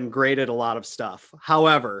confident and great at a lot of stuff.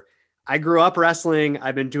 However, I grew up wrestling.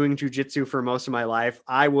 I've been doing jiu-jitsu for most of my life.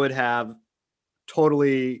 I would have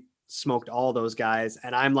totally smoked all those guys,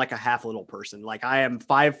 and I'm like a half little person. Like I am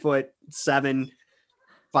 5'7",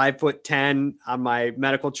 5'10" on my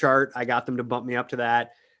medical chart. I got them to bump me up to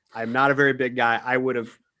that. I'm not a very big guy. I would have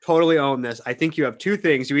totally owned this. I think you have two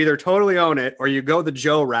things. You either totally own it or you go the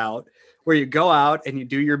Joe route where you go out and you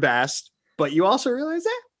do your best, but you also realize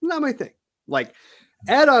not my thing. Like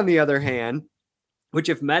Ed, on the other hand, which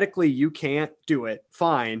if medically you can't do it,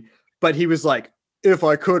 fine. But he was like, if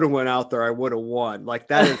I could have went out there, I would have won. Like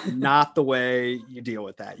that is not the way you deal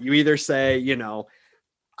with that. You either say, you know,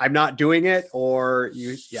 I'm not doing it, or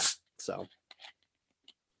so.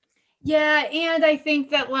 Yeah. And I think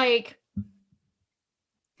that like,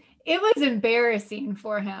 it was embarrassing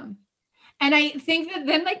for him. And I think that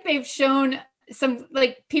then like they've shown some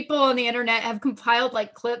like people on the internet have compiled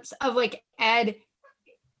like clips of like Ed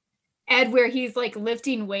where he's like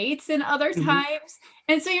lifting weights in other times.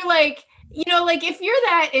 And so you're like, you know, like if you're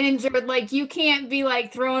that injured, like you can't be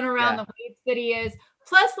like throwing around the weights that he is.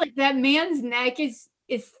 Plus like that man's neck is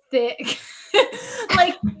thick.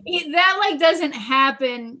 Like that like doesn't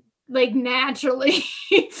happen like naturally.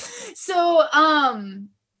 So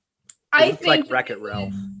I think like Wreck-It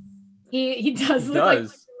Ralph. He does look like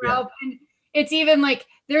Ralph. And it's even like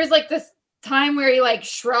there's like this time where he like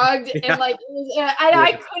shrugged and like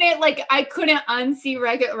I couldn't unsee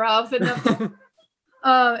Wreck-It Ralph in the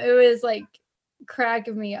it was like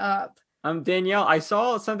cracking me up. Danielle, I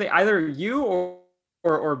saw something, either you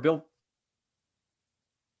or Bill.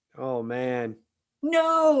 Oh man.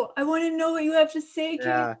 No, I want to know what you have to say.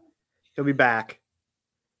 Yeah, he'll be back.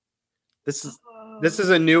 This is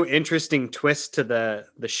a new interesting twist to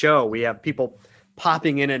the show. We have people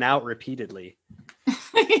popping in and out repeatedly.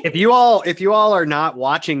 If you all are not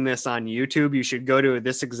watching this on YouTube, you should go to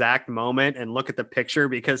this exact moment and look at the picture,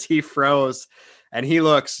 because he froze and he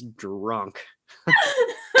looks drunk.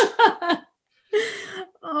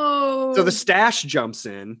 Oh. So the stash jumps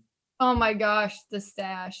in. Oh my gosh, the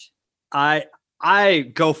stash.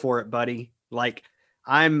 I go for it, buddy. Like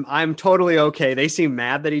I'm totally okay. They seem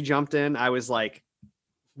mad that he jumped in. I was like,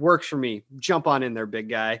 works for me. Jump on in there, big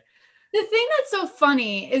guy. The thing that's so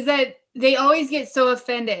funny is that they always get so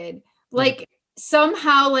offended. Like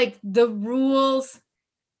somehow like the rules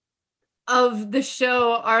of the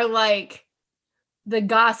show are like the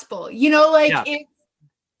gospel, you know, like it.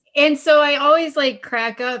 And so I always like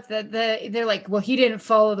crack up that they're like, well, he didn't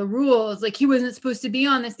follow the rules. Like he wasn't supposed to be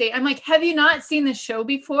on this date. I'm like, have you not seen the show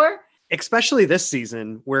before? Especially this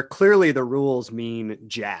season, where clearly the rules mean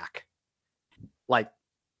jack. Like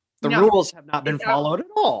the rules have not been followed at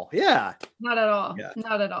all. Yeah. Not at all. Yeah.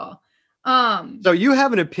 Not at all. So you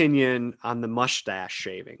have an opinion on the mustache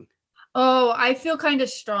shaving? Oh, I feel kind of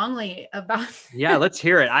strongly about it. Yeah, let's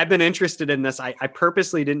hear it. I've been interested in this. I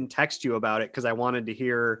purposely didn't text you about it because I wanted to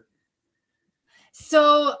hear.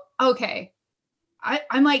 So, okay.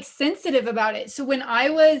 I'm like sensitive about it. So when I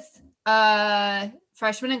was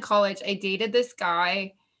freshman in college, I dated this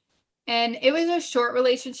guy, and it was a short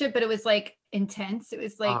relationship, but it was like intense. It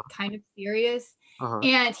was like kind of serious.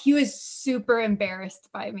 And he was super embarrassed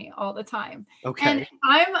by me all the time. Okay. And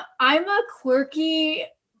I'm a quirky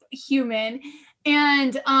human,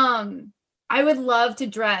 and I would love to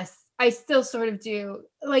dress. I still sort of do,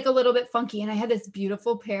 like a little bit funky. And I had this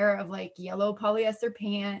beautiful pair of like yellow polyester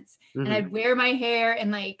pants, and I'd wear my hair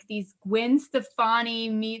in like these Gwen Stefani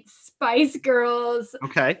meets Spice Girls.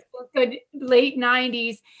 Okay. Good late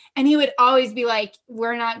 90s. And he would always be like,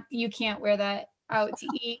 you can't wear that out to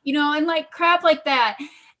eat, you know, and like crap like that.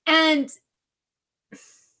 And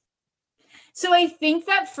so I think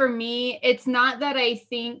that for me, it's not that I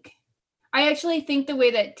actually think the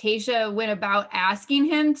way that Tayshia went about asking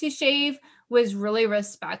him to shave was really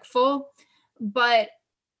respectful, but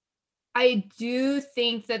I do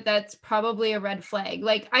think that that's probably a red flag.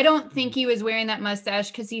 Like, I don't think he was wearing that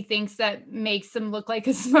mustache because he thinks that makes him look like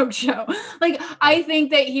a smoke show. Like, I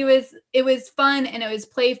think that it was fun and it was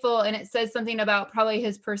playful, and it says something about probably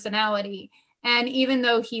his personality. And even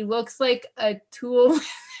though he looks like a tool,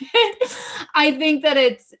 I think that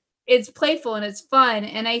it's playful and it's fun.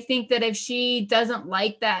 And I think that if she doesn't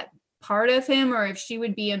like that part of him, or if she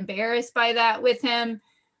would be embarrassed by that with him,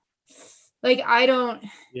 like, I don't.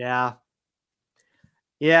 Yeah.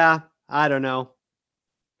 I don't know.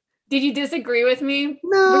 Did you disagree with me?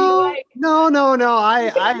 No. I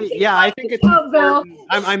think it's important.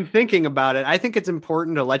 I'm thinking about it. I think it's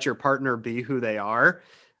important to let your partner be who they are.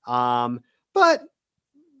 But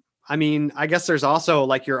I mean, I guess there's also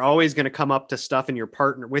like, you're always going to come up to stuff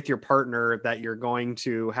with your partner that you're going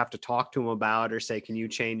to have to talk to them about, or say, can you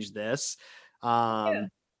change this?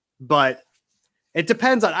 But it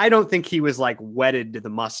depends on, I don't think he was like wedded to the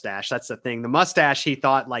mustache. That's the thing. The mustache, he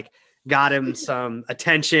thought like got him some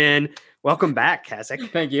attention. Welcome back,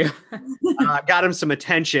 Kasich. Thank you. Got him some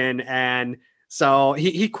attention, and so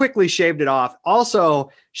he quickly shaved it off.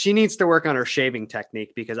 Also, she needs to work on her shaving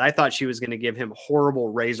technique because I thought she was going to give him horrible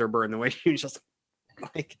razor burn the way she was just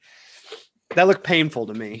like that looked painful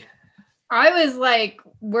to me. I was like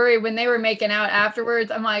worried when they were making out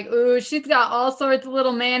afterwards. I'm like, ooh, she's got all sorts of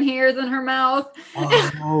little man hairs in her mouth.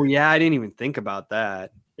 Oh yeah, I didn't even think about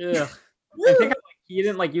that. Yeah. I think he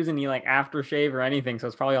didn't like use any like aftershave or anything, so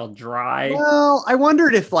it's probably all dry. Well, I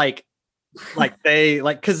wondered if like they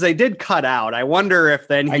like because they did cut out. I wonder if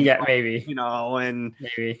then I get maybe and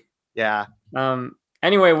maybe yeah.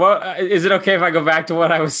 Anyway, what is it okay if I go back to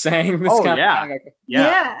what I was saying? This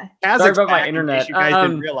yeah. Sorry about my internet. You guys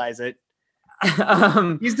didn't realize it.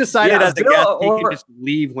 He's decided as a guest he can just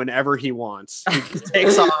leave whenever he wants. He just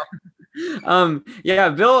takes off.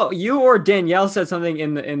 Bill, you or Danielle said something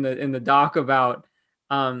in the doc about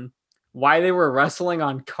why they were wrestling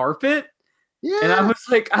on carpet. Yeah. And I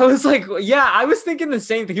was like, yeah, I was thinking the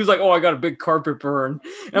same thing. He was like, oh, I got a big carpet burn.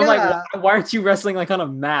 And I'm like, why aren't you wrestling like on a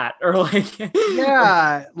mat or like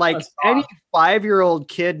yeah, like any 5-year-old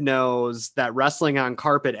kid knows that wrestling on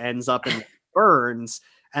carpet ends up in burns.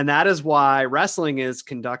 And that is why wrestling is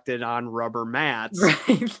conducted on rubber mats.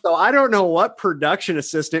 Right. So I don't know what production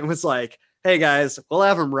assistant was like, hey guys, we'll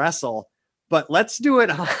have them wrestle, but let's do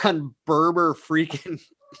it on Berber freaking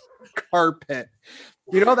carpet.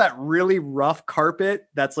 You know that really rough carpet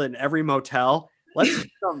that's in every motel? Let's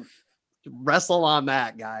wrestle on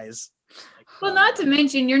that, guys. Well, not to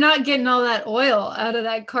mention, you're not getting all that oil out of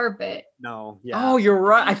that carpet. No. Yeah. Oh, you're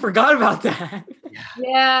right. I forgot about that.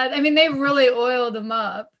 Yeah. I mean, they really oiled them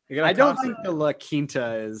up. I don't think the La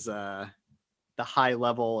Quinta is the high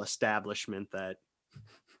level establishment that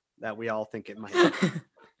we all think it might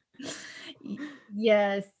be.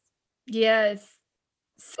 Yes.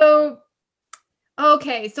 So,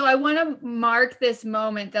 okay. So I want to mark this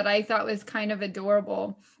moment that I thought was kind of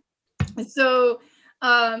adorable. So,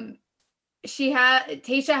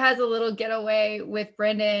 Tayshia has a little getaway with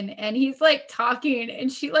Brendan, and he's like talking,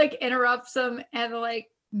 and she like interrupts him and like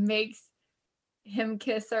makes him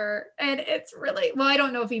kiss her, and it's really I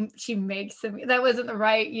don't know if she makes him, that wasn't the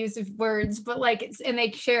right use of words, but like and they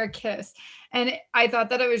share a kiss, and I thought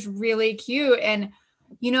that it was really cute. And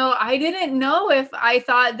I didn't know if I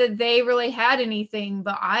thought that they really had anything,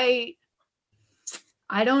 but I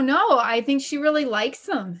don't know. I think she really likes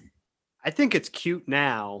him. I think it's cute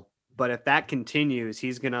now, but if that continues,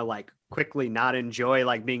 he's gonna like quickly not enjoy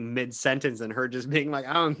like being mid-sentence and her just being like,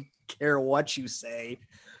 I don't care what you say.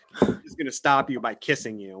 He's gonna stop you by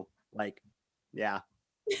kissing you. Like, yeah.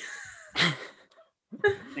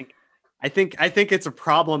 I think it's a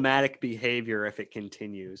problematic behavior if it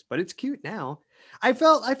continues, but it's cute now. I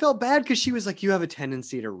felt bad because she was like, you have a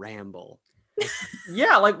tendency to ramble.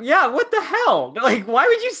 Yeah, what the hell? Like, why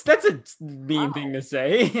would you? That's a mean thing to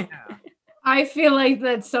say. Yeah. I feel like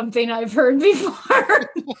that's something I've heard before.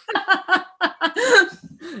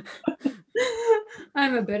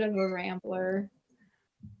 I'm a bit of a rambler.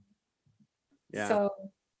 Yeah. So,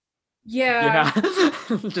 yeah.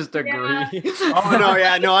 Just agree. Yeah. Oh no,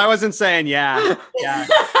 yeah, no, I wasn't saying yeah.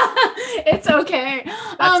 It's okay.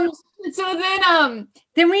 So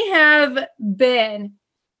then we have Ben,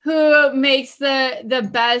 who makes the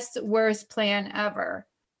best worst plan ever.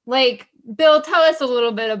 Like, Bill, tell us a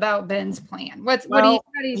little bit about Ben's plan. How do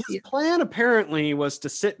you see his plan apparently was to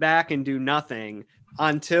sit back and do nothing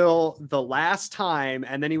until the last time,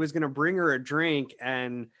 and then he was going to bring her a drink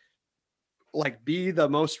and like be the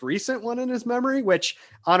most recent one in his memory, which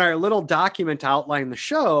on our little document to outline the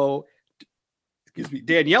show,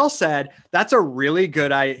 Danielle said that's a really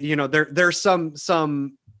good there's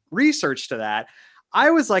some research to that.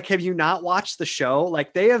 I was like, have you not watched the show?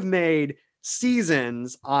 Like, they have made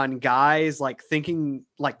seasons on guys like thinking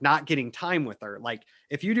like not getting time with her. Like,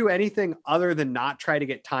 if you do anything other than not try to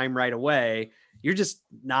get time right away, you're just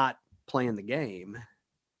not playing the game.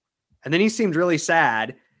 And then he seemed really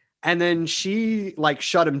sad. And then she like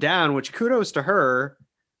shut him down, which kudos to her.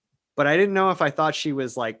 But I didn't know if I thought she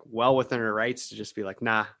was like well within her rights to just be like,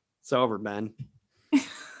 nah, it's over, Ben.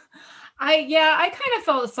 I kind of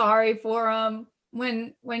felt sorry for him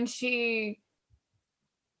when she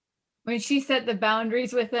set the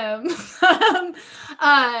boundaries with him.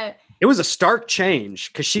 It was a stark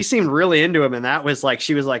change because she seemed really into him, and that was like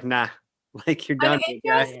she was like, nah, like you're done.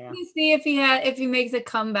 To see if he makes a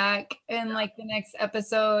comeback in like the next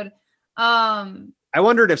episode. I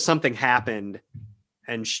wondered if something happened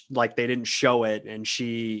and like they didn't show it, and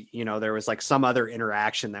she, there was like some other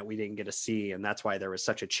interaction that we didn't get to see, and that's why there was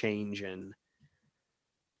such a change in.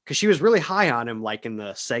 because she was really high on him, like in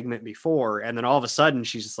the segment before, and then all of a sudden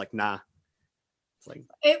she's just like, nah. It's like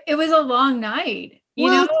it was a long night, you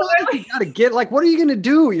well, know. You gotta get like, what are you gonna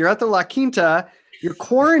do? You're at the La Quinta, you're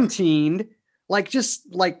quarantined, just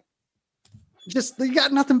you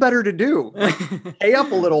got nothing better to do. Like, stay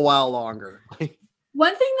up a little while longer.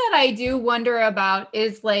 One thing that I do wonder about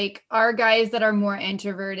is like, are guys that are more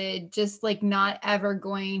introverted just like not ever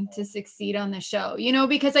going to succeed on the show? You know,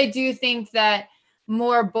 because I do think that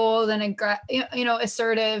more bold and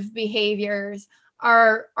assertive behaviors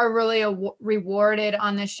are really rewarded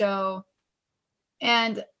on the show.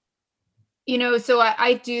 And, you know, so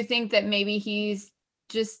I do think that maybe he's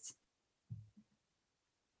just,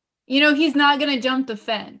 you know, he's not going to jump the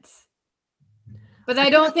fence. But I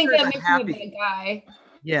don't think that makes him a bad guy.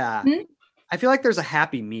 Yeah. I feel like there's a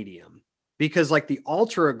happy medium because like the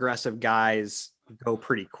ultra aggressive guys go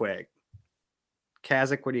pretty quick.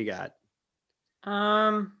 Kazik, what do you got?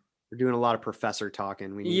 We're doing a lot of professor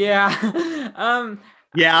talking. Yeah.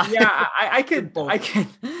 Yeah. I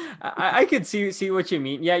could see what you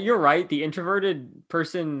mean. Yeah, you're right. The introverted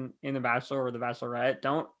person in The Bachelor or The Bachelorette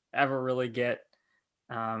don't ever really get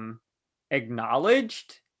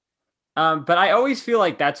acknowledged. But I always feel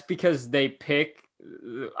like that's because they pick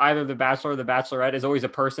either The Bachelor or The Bachelorette is always a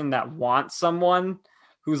person that wants someone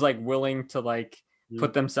who's like willing to like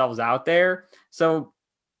put themselves out there. So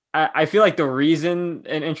I feel like the reason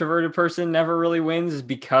an introverted person never really wins is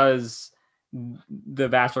because The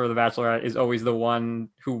Bachelor or The Bachelorette is always the one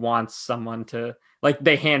who wants someone to like,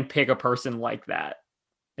 they handpick a person like that,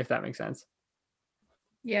 if that makes sense.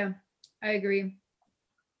 Yeah, I agree.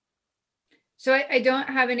 So I don't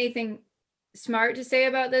have anything smart to say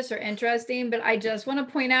about this or interesting, but I just want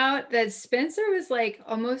to point out that Spencer was like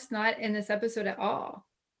almost not in this episode at all.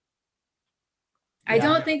 Yeah. I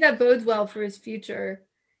don't think that bodes well for his future.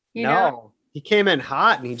 You know? He came in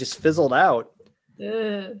hot and he just fizzled out.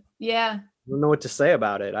 Yeah. I don't know what to say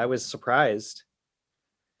about it. I was surprised.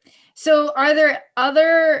 So are there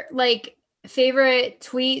other like favorite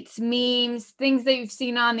tweets, memes, things that you've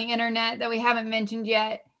seen on the internet that we haven't mentioned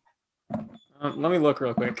yet? Let me look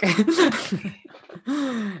real quick.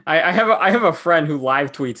 I have a friend who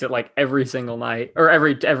live tweets it like every single night or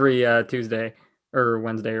every Tuesday or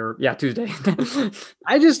Wednesday or Tuesday.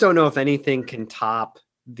 I just don't know if anything can top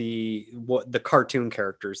the cartoon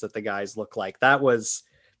characters that the guys look like.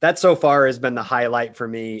 That so far has been the highlight for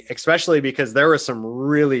me, especially because there were some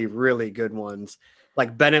really, really good ones.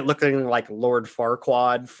 Like Bennett looking like Lord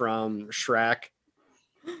Farquaad from Shrek.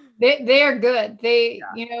 They are good.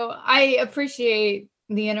 You know, I appreciate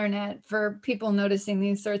the internet for people noticing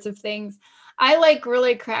these sorts of things. I like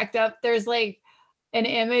really cracked up. There's like an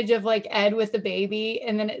image of like Ed with the baby,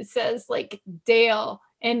 and then it says like Dale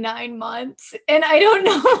in 9 months. And I don't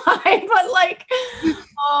know why, but like,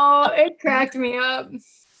 it cracked me up.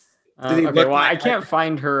 Okay, well, I can't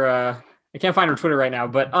find her. I can't find her Twitter right now.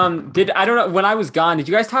 But I don't know, when I was gone, did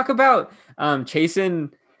you guys talk about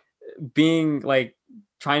Chasen being like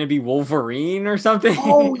trying to be Wolverine or something?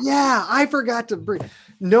 Oh yeah, I forgot to bring.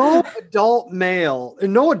 No adult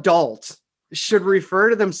should refer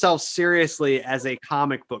to themselves seriously as a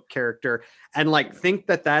comic book character and like think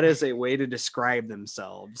that is a way to describe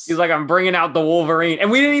themselves. He's like, I'm bringing out the Wolverine,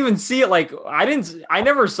 and we didn't even see it. Like, I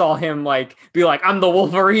never saw him like be like, I'm the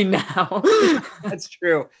Wolverine now. That's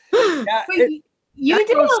true. Yeah, you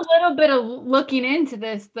did a little bit of looking into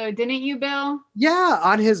this though, didn't you, Bill? Yeah,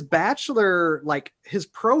 on his Bachelor, like his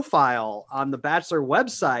profile on the Bachelor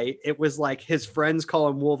website, it was like his friends call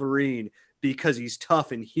him Wolverine because he's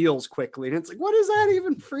tough and heals quickly. And it's like, what does that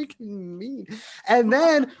even freaking mean? And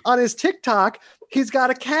then on his TikTok, he's got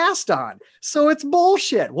a cast on. So it's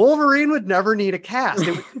bullshit. Wolverine would never need a cast.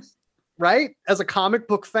 Right? As a comic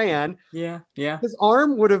book fan. Yeah. His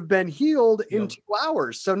arm would have been healed in 2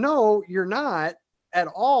 hours. So no, you're not at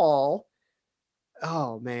all.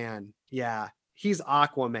 Oh man. Yeah. He's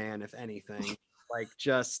Aquaman, if anything. Like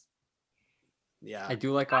just, yeah. I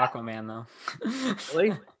do like Aquaman though.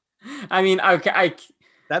 Really? I mean, okay,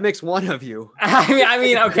 that makes one of you. I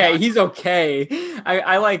mean, okay, he's okay.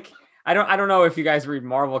 I don't know if you guys read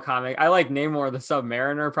Marvel comic. I like Namor the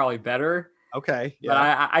Submariner probably better. Okay, yeah.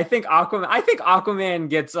 But I think Aquaman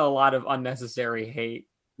gets a lot of unnecessary hate.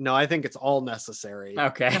 No, I think it's all necessary.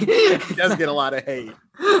 Okay. He does get a lot of hate.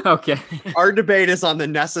 Okay. Our debate is on the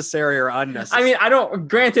necessary or unnecessary. I mean, I don't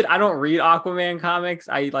read Aquaman comics.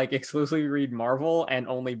 I like exclusively read Marvel and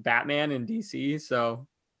only Batman and DC, so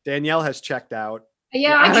Danielle has checked out.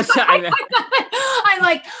 Yeah, I'm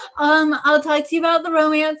like, I'll talk to you about the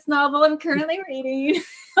romance novel I'm currently reading.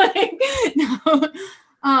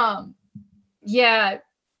 Yeah.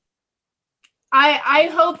 I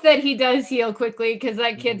hope that he does heal quickly because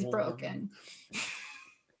that kid's broken.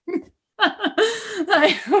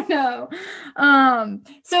 I don't know.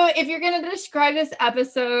 So if you're gonna describe this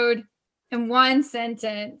episode in one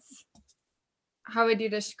sentence, how would you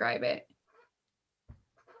describe it?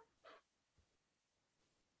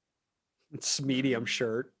 It's medium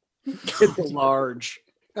shirt. It's large.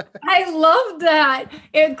 I love that.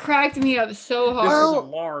 It cracked me up so hard. This is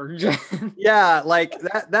large. Yeah, like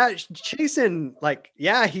that Jason, like,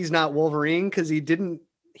 yeah, he's not Wolverine because he didn't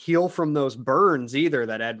heal from those burns either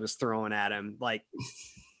that Ed was throwing at him. Like,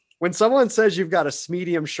 when someone says you've got a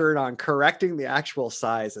medium shirt on, correcting the actual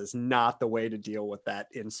size is not the way to deal with that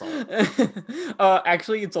insult.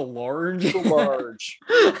 Actually, it's a large. It's a large.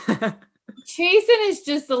 Jason is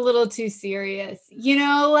just a little too serious,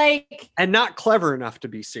 like, and not clever enough to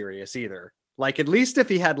be serious either. Like, at least if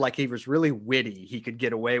he had, like, he was really witty, he could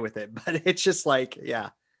get away with it. But it's just like,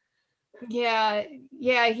 yeah,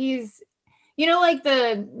 he's, like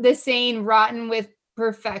the saying rotten with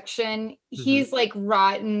perfection. He's like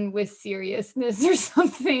rotten with seriousness or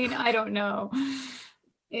something. I don't know.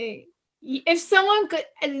 If someone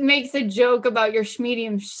makes a joke about your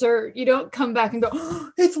medium shirt, you don't come back and go,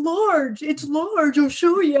 oh, it's large, I'll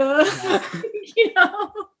show you.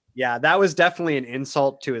 Yeah, that was definitely an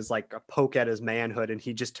insult to his, like, a poke at his manhood, and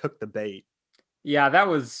he just took the bait. Yeah, that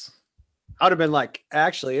was. I would have been like,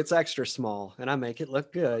 actually, it's extra small, and I make it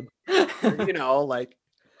look good. Like,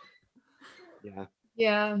 yeah.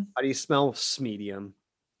 Yeah. How do you smell medium?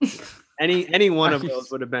 Any one of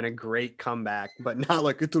those would have been a great comeback, but not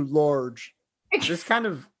like it's a large. This kind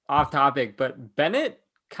of off topic, but Bennett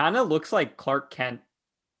kind of looks like Clark Kent.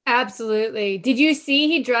 Absolutely. Did you see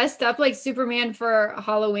he dressed up like Superman for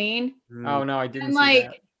Halloween? Oh no, I didn't. And see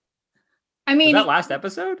that. I mean, was that last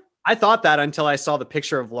episode? I thought that until I saw the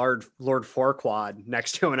picture of Lord Farquaad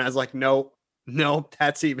next to him, and I was like, nope,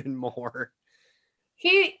 that's even more.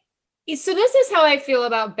 So this is how I feel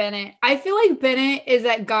about Bennett. I feel like Bennett is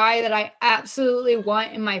that guy that I absolutely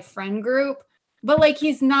want in my friend group, but like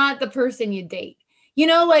he's not the person you date.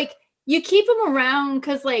 Like you keep him around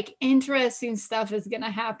because like interesting stuff is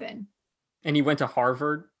gonna happen. And he went to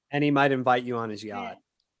Harvard. And he might invite you on his yacht.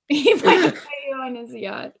 He might invite you on his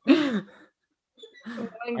yacht.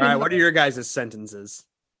 All right, what are your guys' sentences?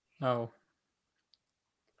 Oh.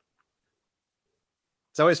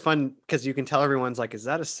 It's always fun because you can tell everyone's like, is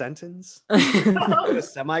that a sentence? Put a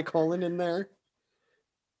semicolon in there.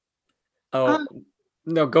 Oh,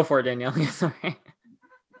 no, go for it, Danielle. Sorry.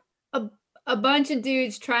 A bunch of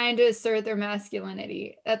dudes trying to assert their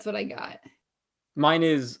masculinity. That's what I got. Mine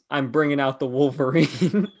is, I'm bringing out the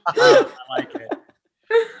Wolverine. I like it.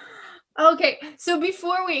 Okay, so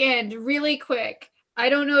before we end, really quick, I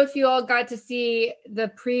don't know if you all got to see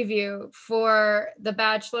the preview for The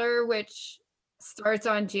Bachelor, which starts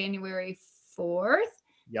on January 4th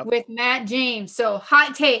with Matt James. So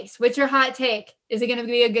hot takes. What's your hot take? Is it going to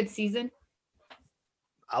be a good season?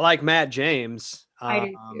 I like Matt James. I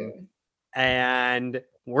do too. And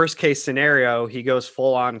worst case scenario, he goes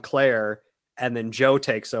full on Claire and then Joe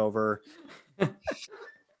takes over.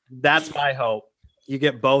 That's my hope. You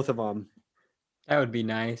get both of them. That would be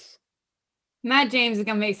nice. Matt James is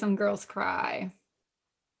going to make some girls cry.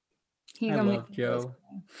 I love Joe.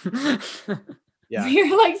 Yeah.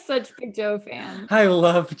 You're like such big Joe fans. I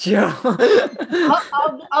love Joe.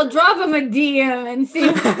 I'll drop him a DM and see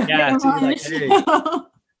if hey,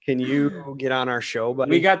 can you get on our show,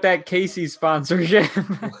 buddy? We got that Casey sponsorship.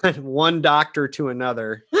 One doctor to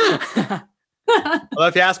another. Well,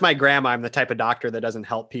 if you ask my grandma, I'm the type of doctor that doesn't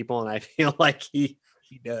help people, and I feel like he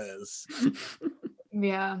does.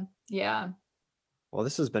 Yeah. Well,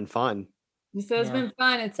 this has been fun. This has been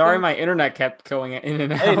fun. Sorry, my internet kept going in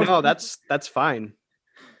and out. Hey, no, that's fine.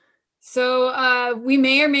 So we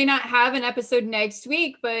may or may not have an episode next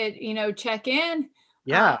week, but check in.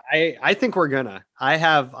 Yeah, I think we're gonna. I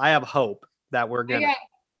have hope that we're gonna.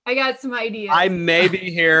 I got some ideas. I may be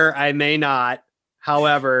here, I may not.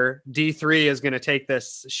 However, D3 is gonna take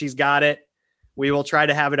this. She's got it. We will try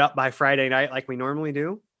to have it up by Friday night like we normally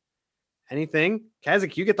do. Anything?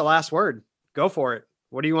 Kazik, you get the last word. Go for it.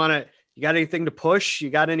 What do you want to? You got anything to push? You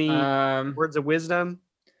got any words of wisdom?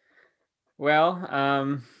 Well,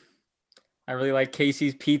 I really like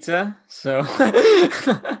Casey's pizza, so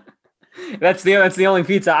that's the only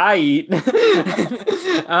pizza I eat.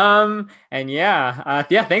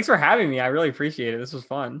 Thanks for having me. I really appreciate it. This was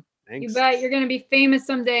fun. Thanks. You bet. You're going to be famous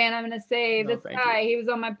someday, and I'm going to say this guy, he was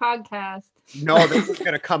on my podcast. No, this is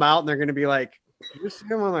going to come out, and they're going to be like, you see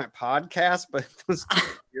him on that podcast, but those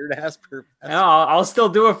weird ass professors. No, I'll still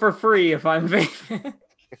do it for free if I'm famous.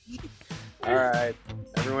 All right.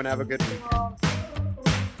 Everyone have a good week.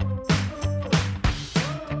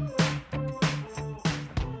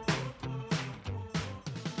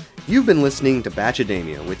 You've been listening to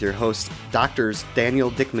Batchademia with your hosts, Drs. Daniel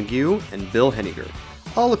Dick McGew and Bill Henniger.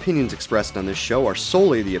 All opinions expressed on this show are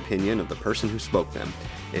solely the opinion of the person who spoke them.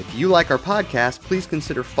 If you like our podcast, please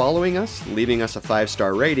consider following us, leaving us a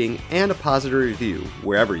 5-star rating, and a positive review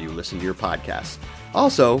wherever you listen to your podcasts.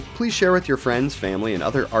 Also, please share with your friends, family, and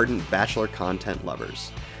other ardent Bachelor content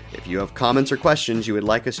lovers. If you have comments or questions you would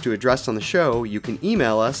like us to address on the show, you can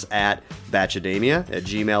email us at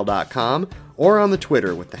batchademia@gmail.com or on the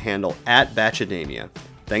Twitter with the handle @batchademia.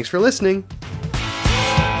 Thanks for listening!